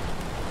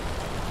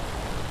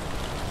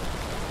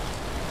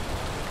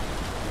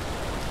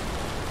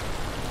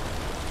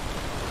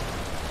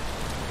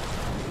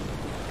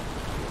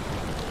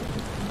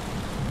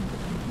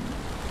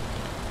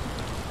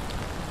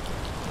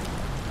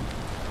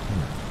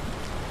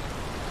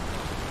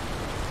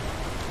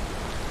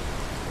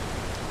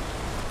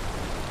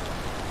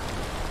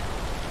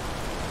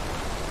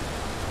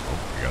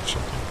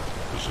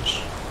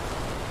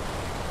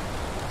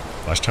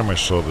 Last time I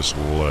saw this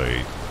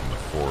light in the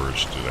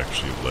forest, it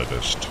actually led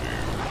us to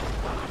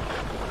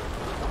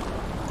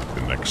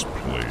the next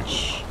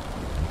place.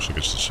 Looks like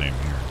it's the same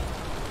here.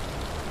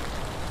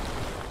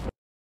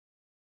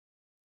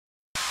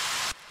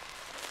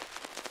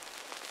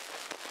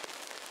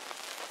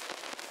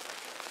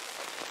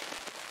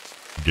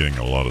 Getting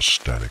a lot of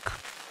static.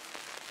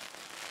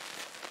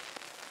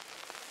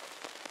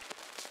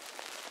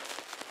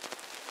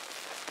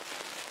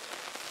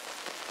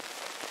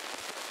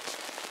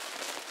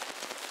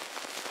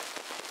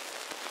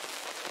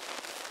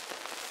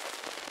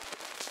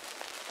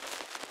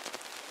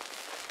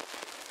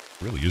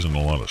 Really isn't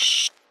a lot of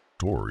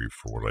story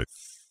for what I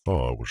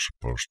thought was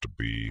supposed to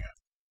be a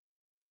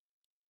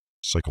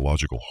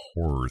psychological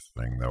horror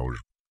thing that was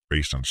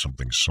based on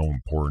something so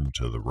important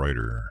to the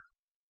writer.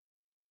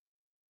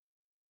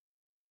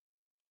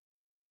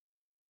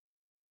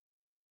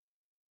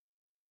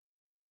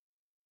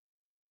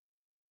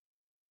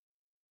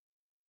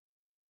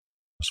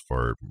 As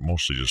far, it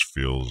mostly just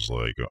feels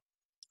like a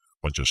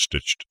bunch of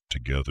stitched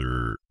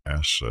together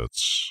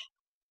assets.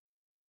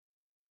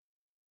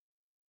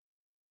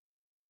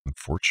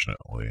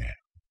 Unfortunately.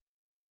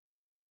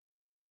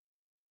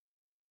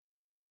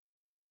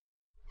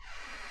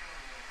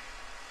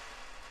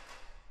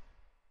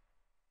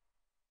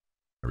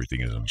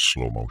 Everything is in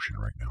slow motion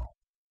right now.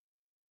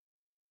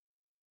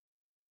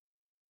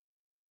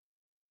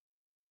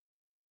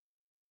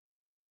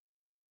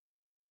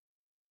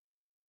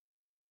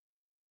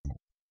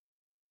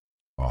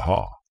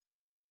 Aha.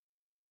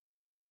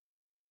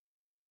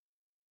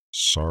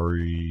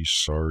 Sorry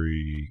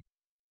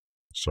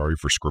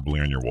for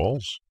scribbling on your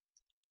walls.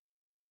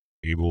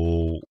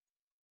 Able...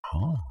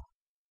 Huh.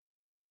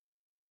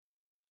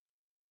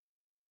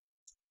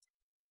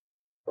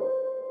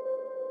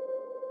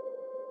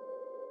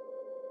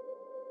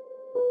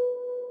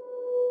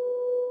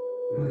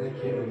 When I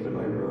came into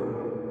my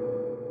room,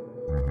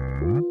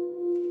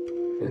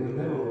 in the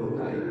middle of the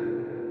night,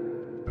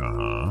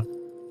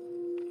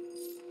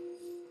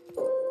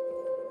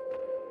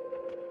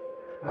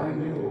 I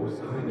knew what was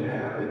going to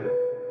happen.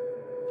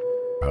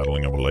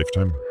 Paddling of a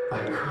lifetime?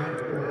 I cried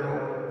for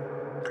help.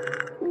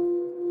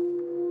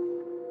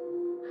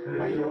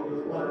 I yelled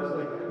as loud as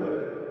I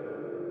could.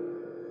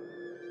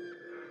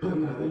 But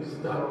nothing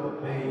stopped the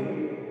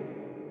pain.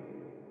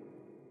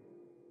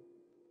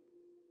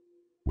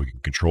 We can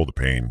control the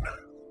pain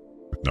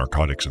with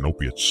narcotics and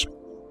opiates.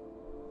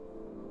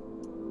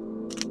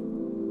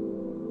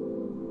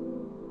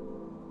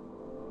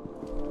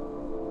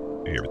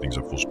 Hey, everything's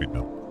at full speed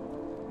now.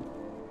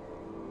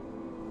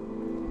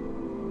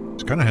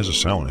 This kind of has a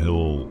Silent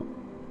Hill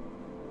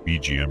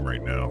BGM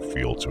right now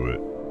feel to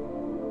it.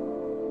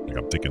 Like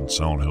I'm thinking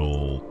Silent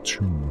Hill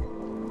 2.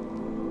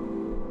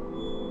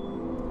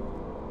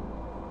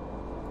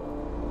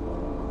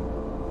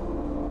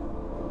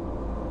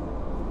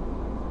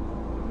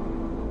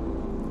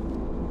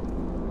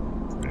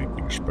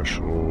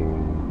 Special...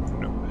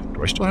 No.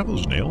 Do I still have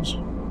those nails?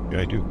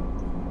 Yeah, I do.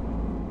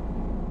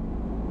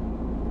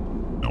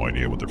 No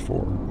idea what they're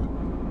for.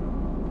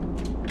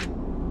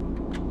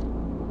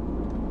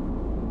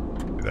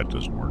 But that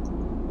doesn't work.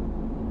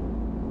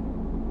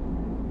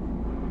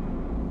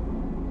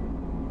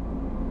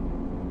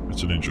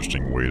 It's an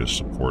interesting way to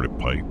support a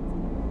pipe.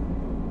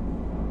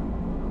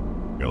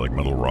 Got like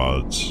metal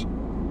rods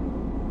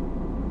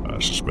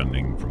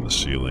suspending from the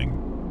ceiling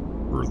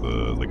for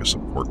the like a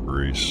support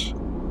brace.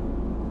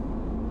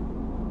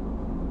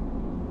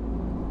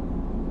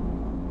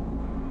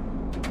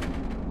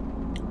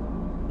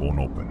 Won't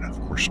open,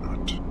 of course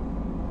not.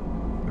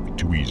 That'd be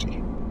too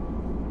easy.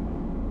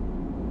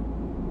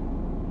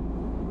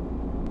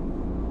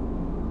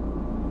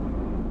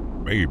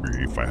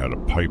 Maybe if I had a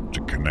pipe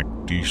to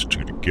connect these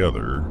two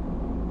together,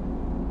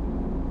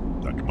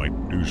 that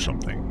might do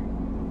something.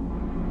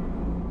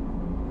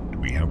 Do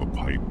we have a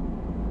pipe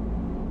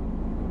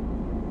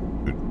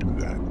to do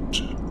that?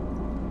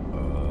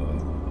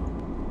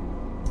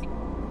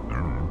 I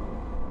don't know.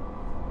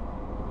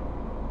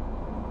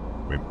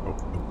 Wait, oh.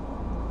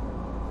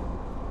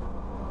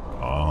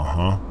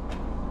 Uh-huh.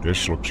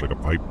 This looks like a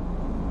pipe.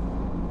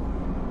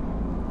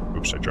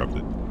 Oops, I dropped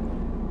it.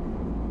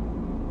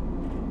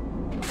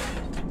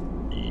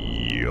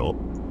 Yup.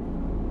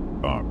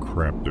 Oh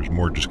crap, there's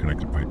more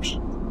disconnected pipes.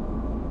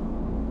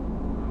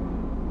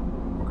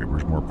 Okay,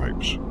 where's more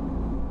pipes?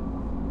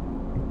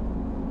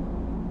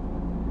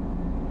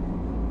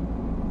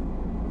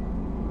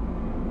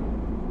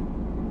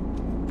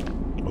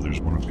 Oh,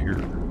 there's one up here.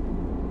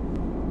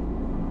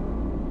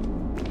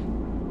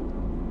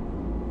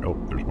 Oh,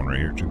 there's one right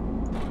here too.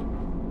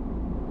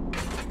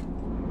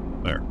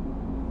 There.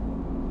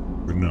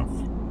 Good enough,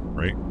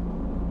 right?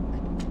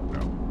 No.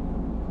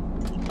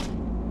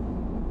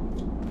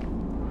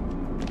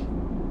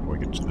 How do I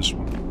get to this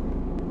one?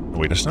 Oh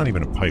wait, that's not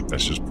even a pipe,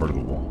 that's just part of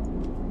the wall.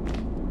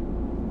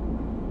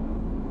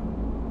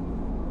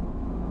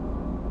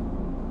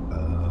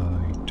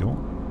 I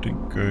don't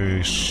think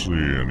I see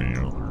any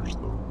others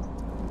though.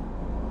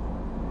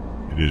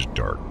 It is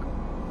dark.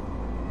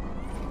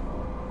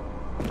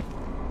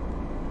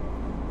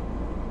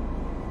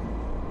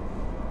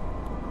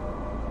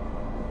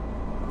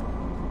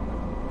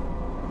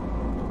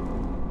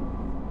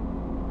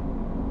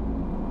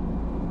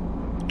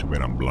 Too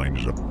bad I'm blind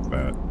as a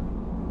bat.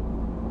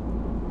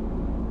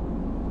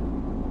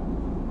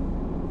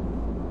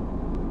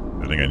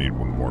 I think I need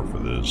one more for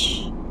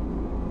this.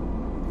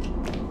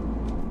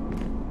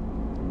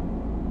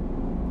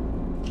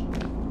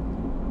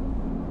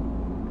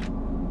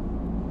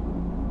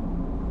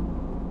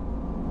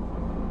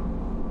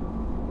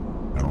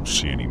 I don't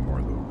see any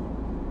more though.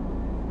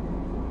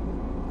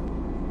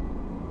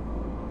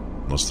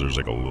 Unless there's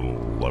like a little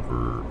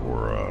lever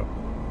or a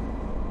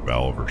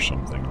valve or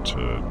something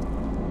to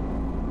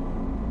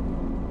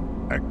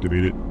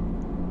activate it.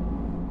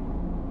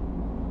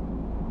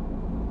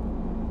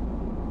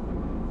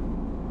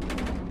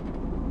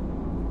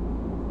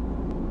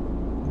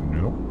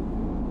 Nope.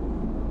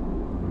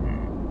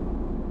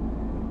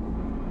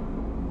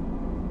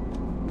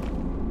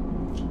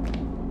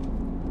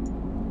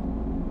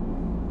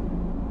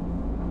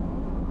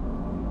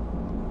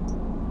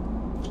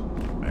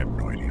 I have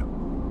no idea.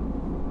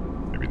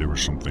 Maybe there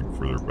was something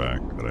further back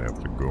that I have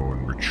to go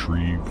and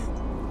retrieve.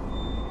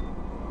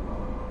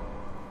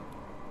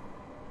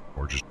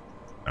 Or just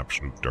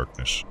absolute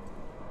darkness.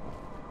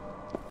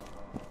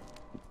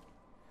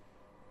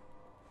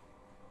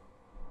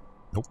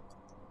 Nope.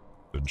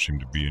 Doesn't seem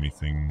to be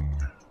anything.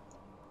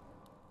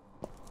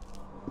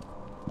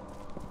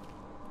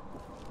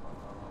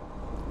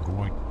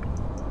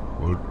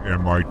 What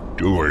am I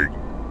doing?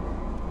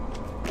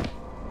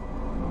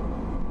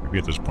 Maybe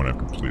at this point I've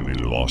completely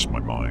lost my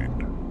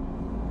mind.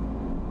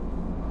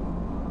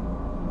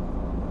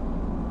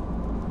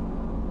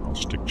 I'll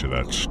stick to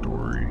that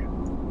story.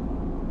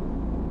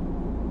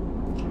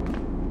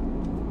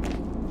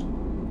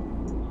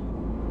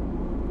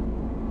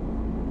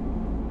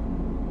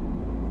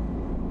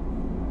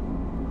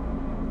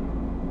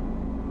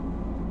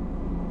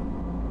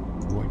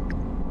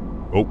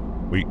 Oh,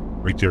 wait,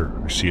 right there.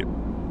 I see it.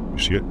 You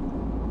see it?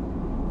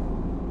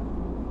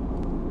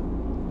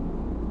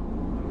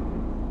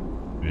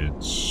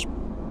 It's...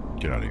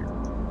 Get out of here.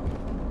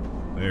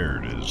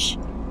 There it is.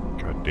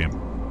 God damn it.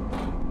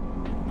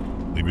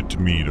 Leave it to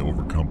me to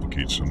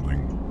overcomplicate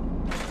something.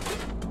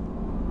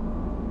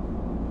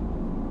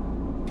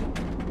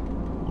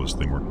 Will this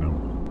thing work now?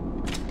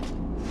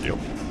 Yep.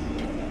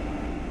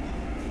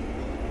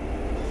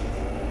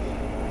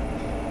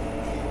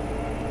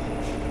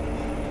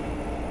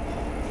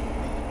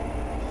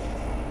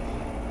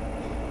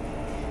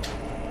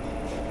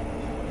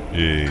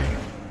 Yay.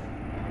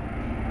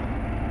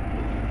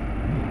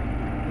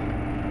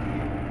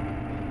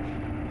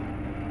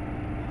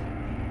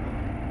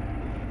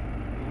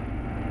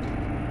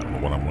 I don't know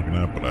what I'm looking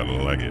at, but I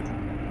like it.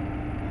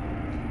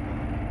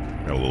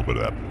 Got a little bit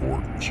of that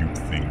board cube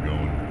thing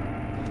going.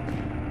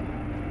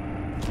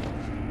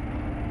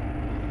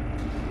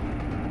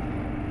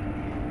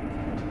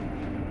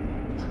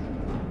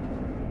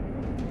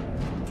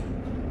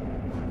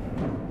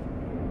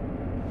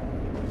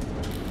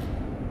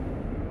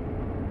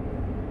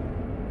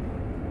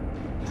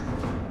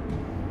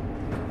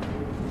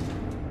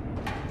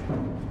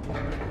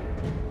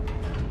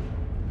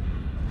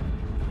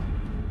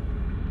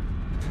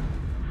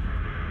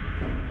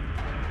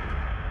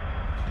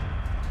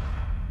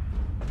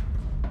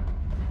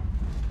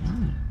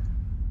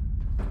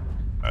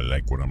 I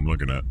like what I'm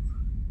looking at.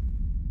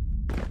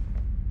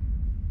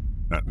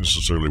 Not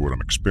necessarily what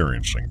I'm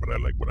experiencing, but I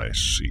like what I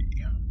see.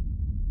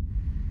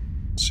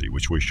 Let's see,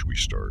 which way should we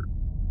start?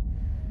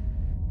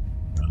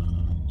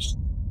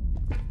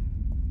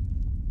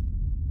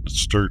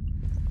 Let's start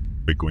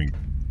by going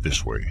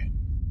this way.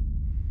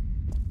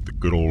 The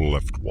good old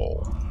left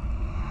wall.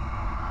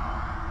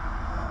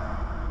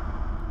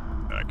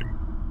 I can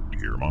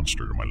hear a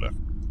monster to my left.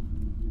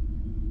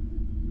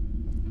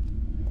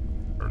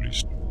 Or at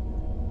least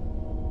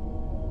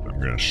I'm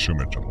going to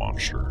assume it's a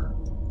monster.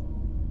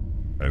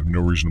 I have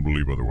no reason to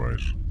believe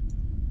otherwise.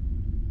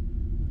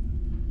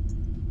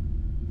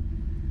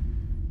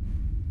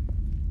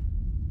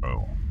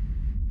 Oh.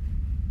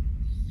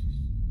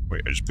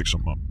 Wait, I just picked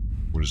something up.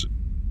 What is it?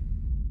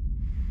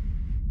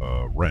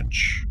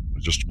 Wrench.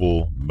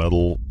 Adjustable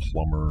metal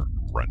plumber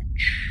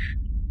wrench.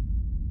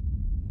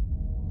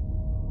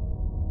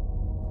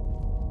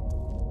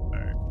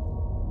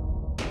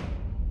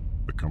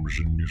 armor's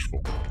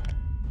unuseful.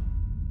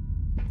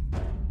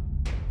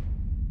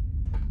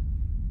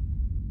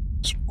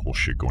 Some cool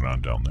shit going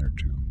on down there,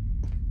 too.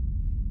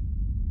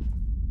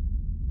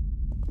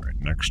 Alright,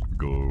 next we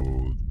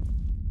go...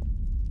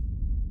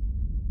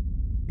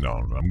 No,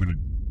 I'm gonna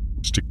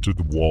stick to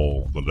the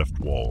wall, the left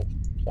wall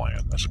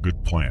plan. That's a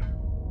good plan.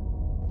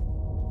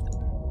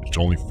 It's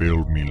only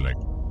failed me, like,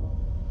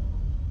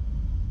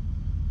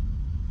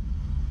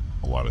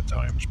 a lot of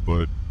times,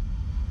 but...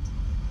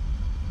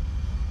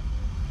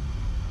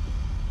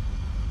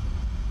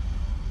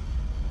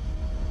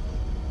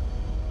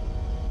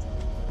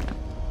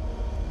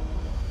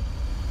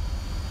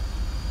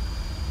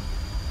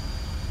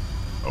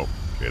 Oh,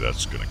 okay,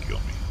 that's gonna kill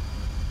me.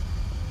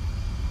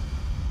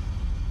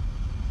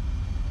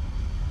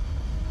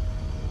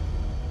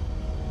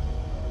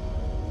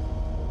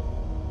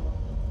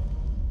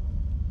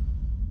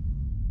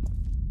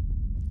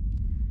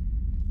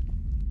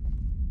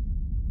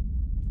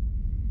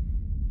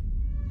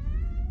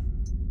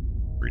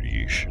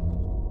 Radiation.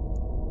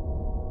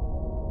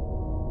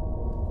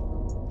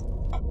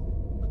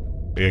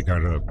 Hey, I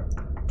got a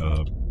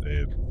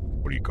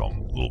what do you call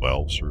them? Little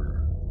valves,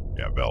 or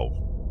yeah, valve.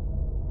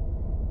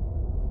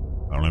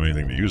 I don't have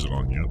anything to use it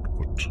on yet,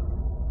 but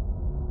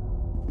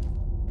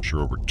I'm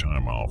sure over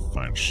time I'll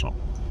find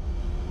something.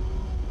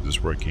 Is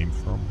this where I came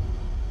from?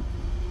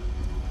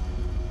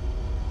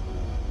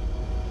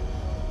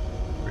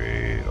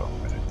 Wait a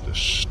minute, the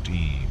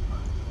steam.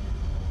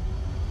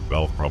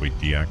 Valve probably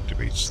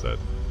deactivates that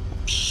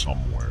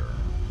somewhere.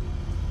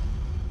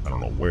 I don't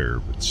know where,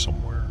 but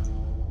somewhere.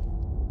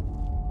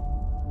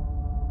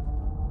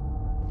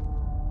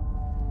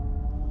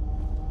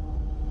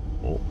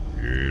 Oh,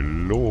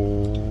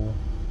 hello.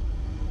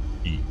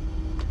 E.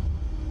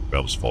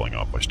 Valve's falling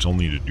off. I still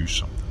need to do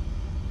something.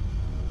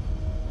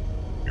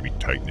 Maybe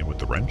tighten it with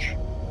the wrench?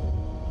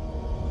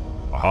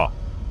 Aha.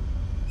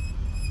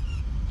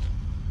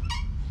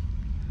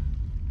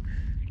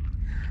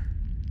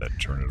 That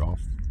turn it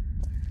off?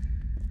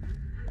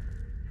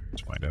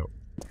 Let's find out.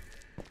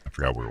 I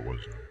forgot where it was.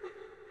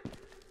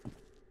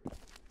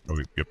 Oh,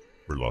 yep,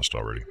 we're lost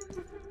already.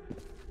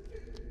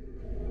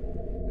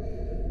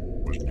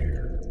 Wasn't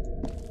here.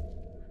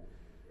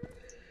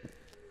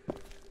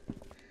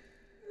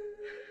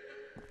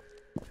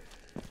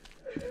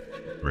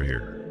 Right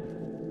here.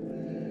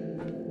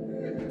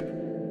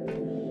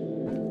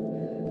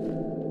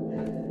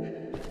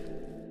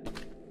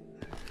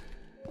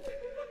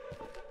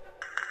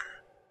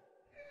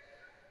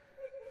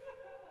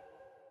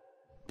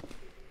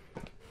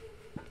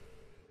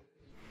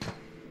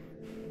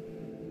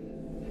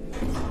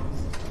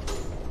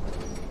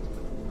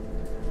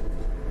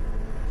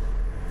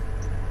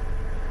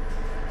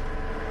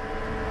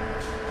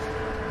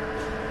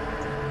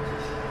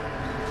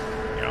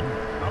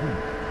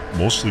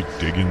 Mostly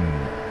digging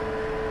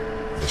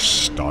the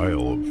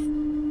style of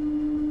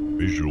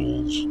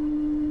visuals.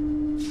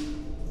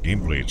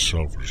 Gameplay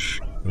itself is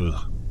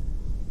ugh.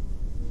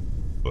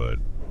 But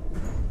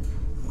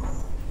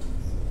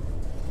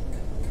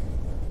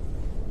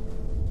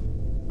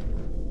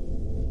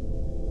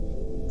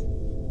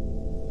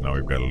now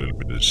we've got a little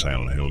bit of the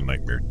Silent Hill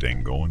nightmare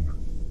thing going.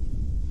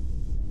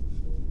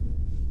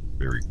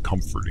 Very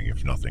comforting,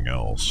 if nothing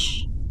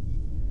else.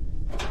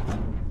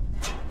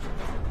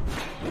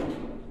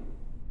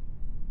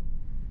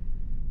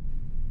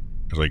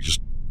 Because, like,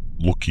 just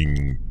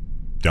looking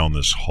down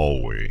this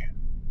hallway,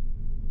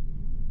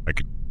 I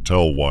could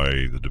tell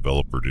why the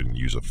developer didn't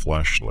use a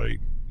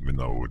flashlight, even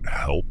though it would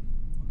help.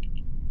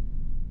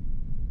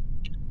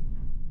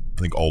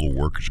 I think all the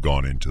work has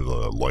gone into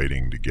the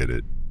lighting to get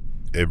it,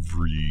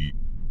 every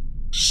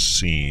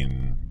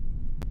scene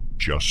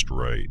just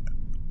right.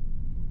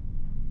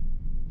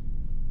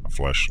 A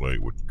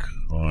flashlight would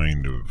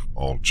kind of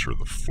alter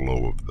the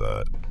flow of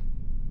that,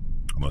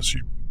 unless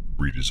you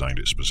redesigned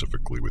it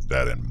specifically with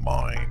that in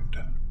mind.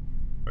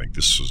 I think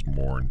this is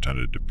more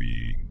intended to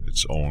be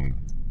its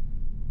own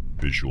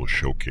visual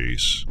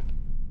showcase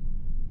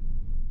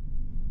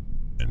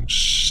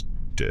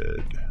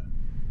instead.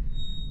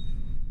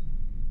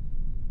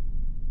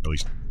 At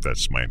least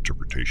that's my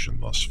interpretation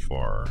thus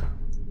far.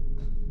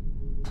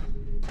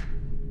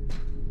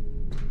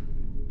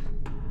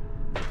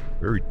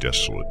 Very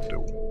desolate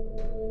though.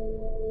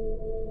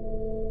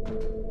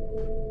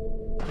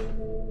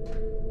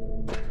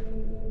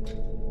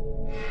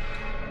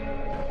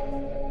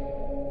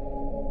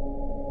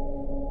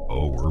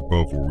 Oh, we're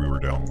above where we were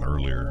down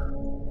earlier.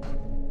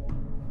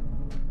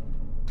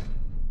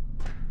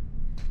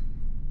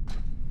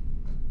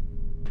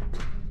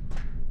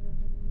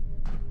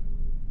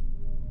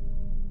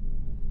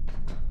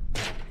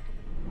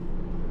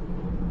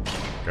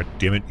 God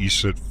damn it, he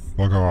said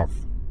fuck off.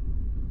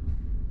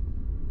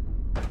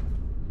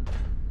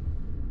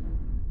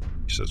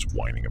 He says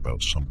whining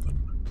about something.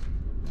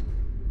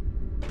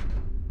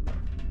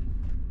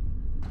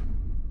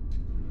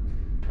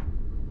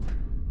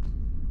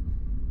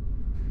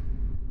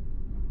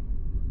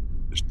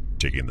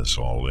 Taking this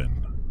all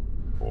in.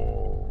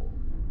 Oh.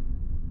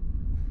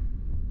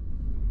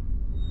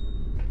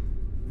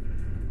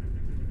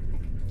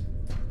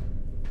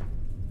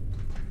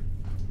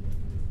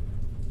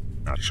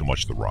 so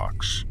much the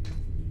rocks.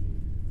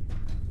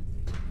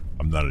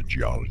 I'm not a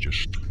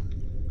geologist.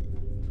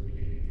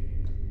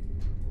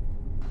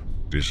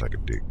 This I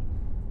could dig.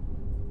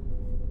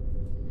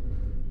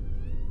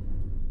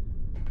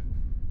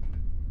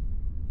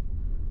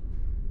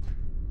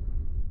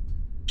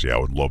 See, I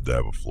would love to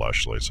have a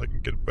flashlight so I can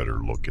get a better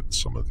look at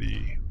some of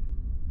the,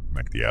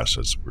 like, the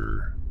assets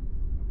we're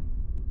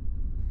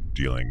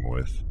dealing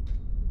with.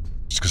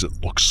 Just because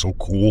it looks so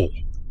cool.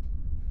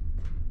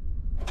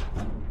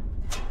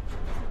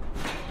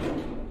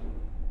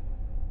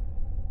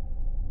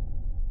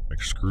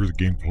 Like, screw the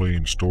gameplay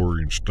and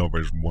story and stuff. I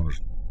just want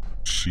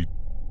to see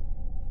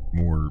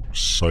more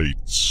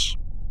sights.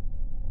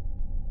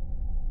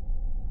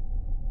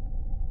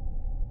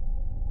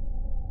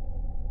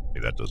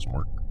 Hey, that doesn't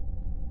work.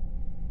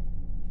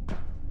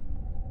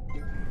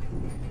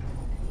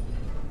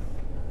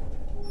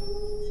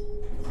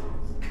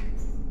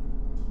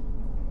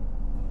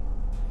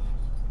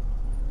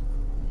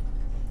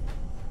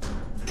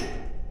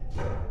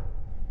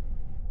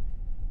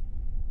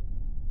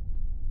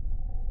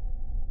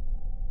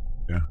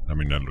 Yeah, I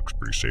mean, that looks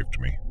pretty safe to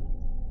me.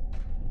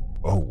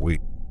 Oh,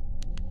 wait.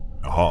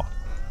 Aha.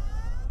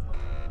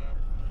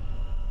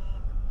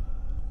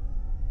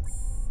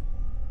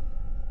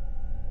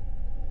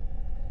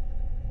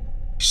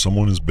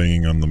 Someone is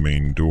banging on the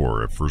main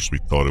door. At first we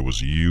thought it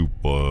was you,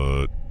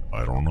 but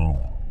I don't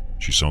know.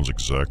 She sounds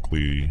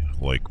exactly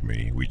like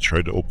me. We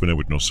tried to open it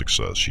with no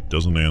success. She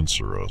doesn't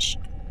answer us.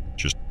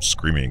 Just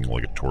screaming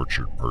like a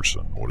tortured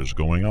person. What is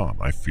going on?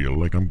 I feel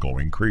like I'm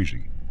going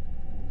crazy.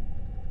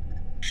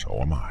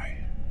 So am I.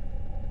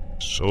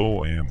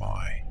 So am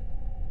I.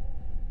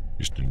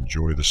 Just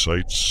enjoy the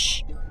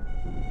sights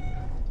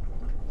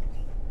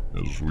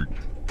as we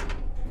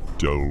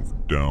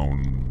delve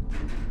down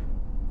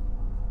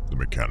the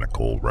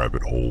mechanical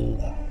rabbit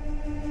hole.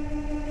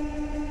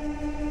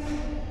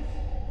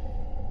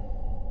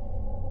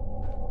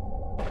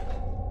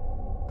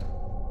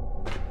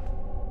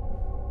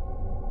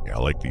 Yeah, I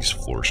like these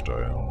floor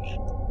styles.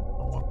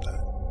 I want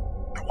that.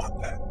 I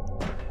want that.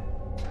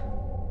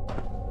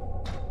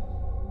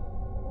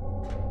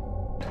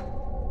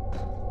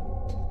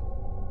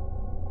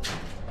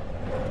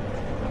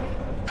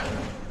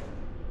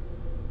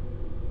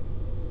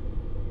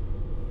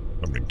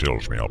 Something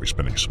tells me I'll be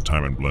spending some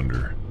time in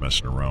Blender,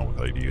 messing around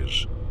with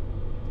ideas.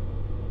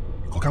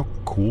 Look how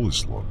cool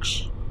this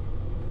looks.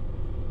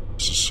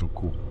 This is so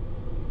cool.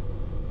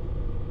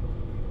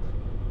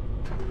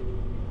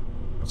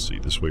 Let's see,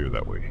 this way or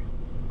that way?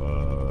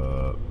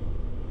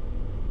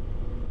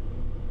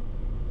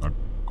 I'll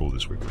go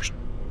this way first.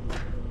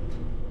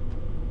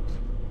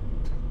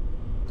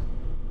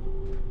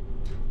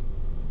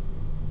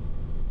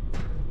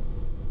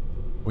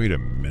 Wait a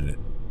minute.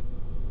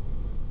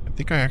 I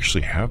think I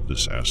actually have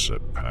this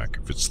asset pack,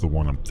 if it's the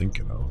one I'm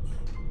thinking of.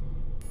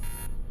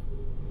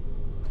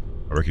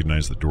 I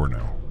recognize the door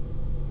now.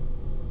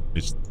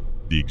 It's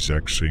the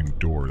exact same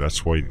door.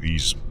 That's why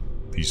these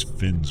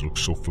fins look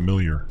so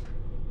familiar.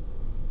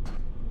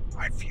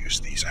 I've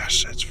used these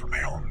assets for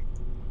my own.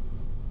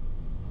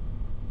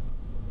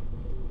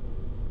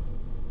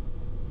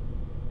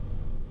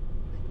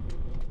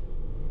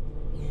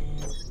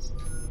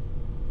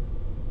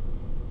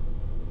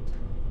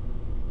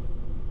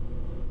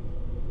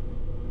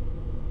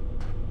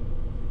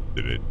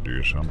 Did it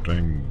do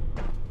something?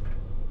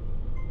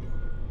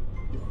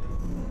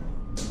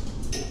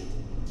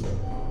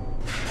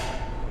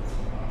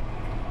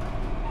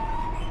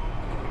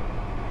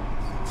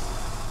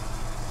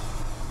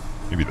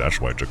 Maybe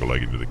that's why I took a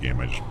leg into the game.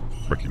 I just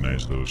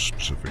recognized those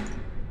specific...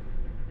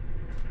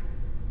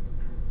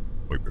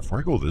 Wait, before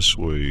I go this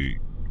way,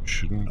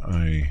 shouldn't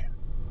I...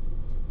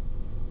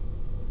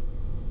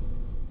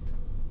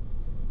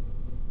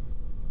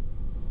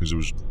 Because it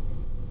was...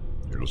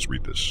 Here, let's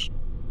read this.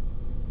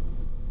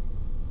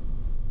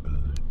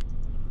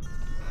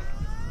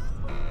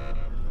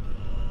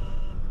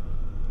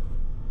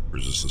 Or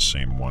is this the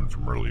same one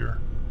from earlier?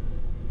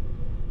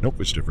 Nope,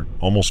 it's different.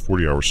 Almost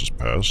 40 hours has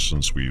passed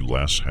since we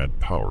last had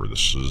power.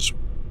 This is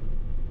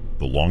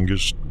the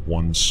longest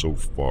one so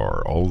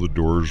far. All the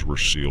doors were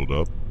sealed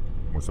up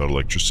without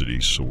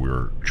electricity, so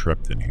we're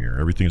trapped in here.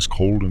 Everything is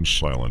cold and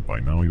silent. By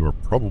now you are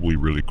probably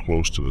really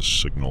close to the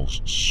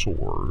signal's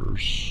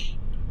source.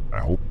 I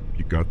hope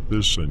you got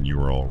this and you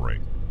are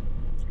alright.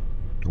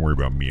 Don't worry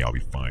about me, I'll be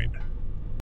fine.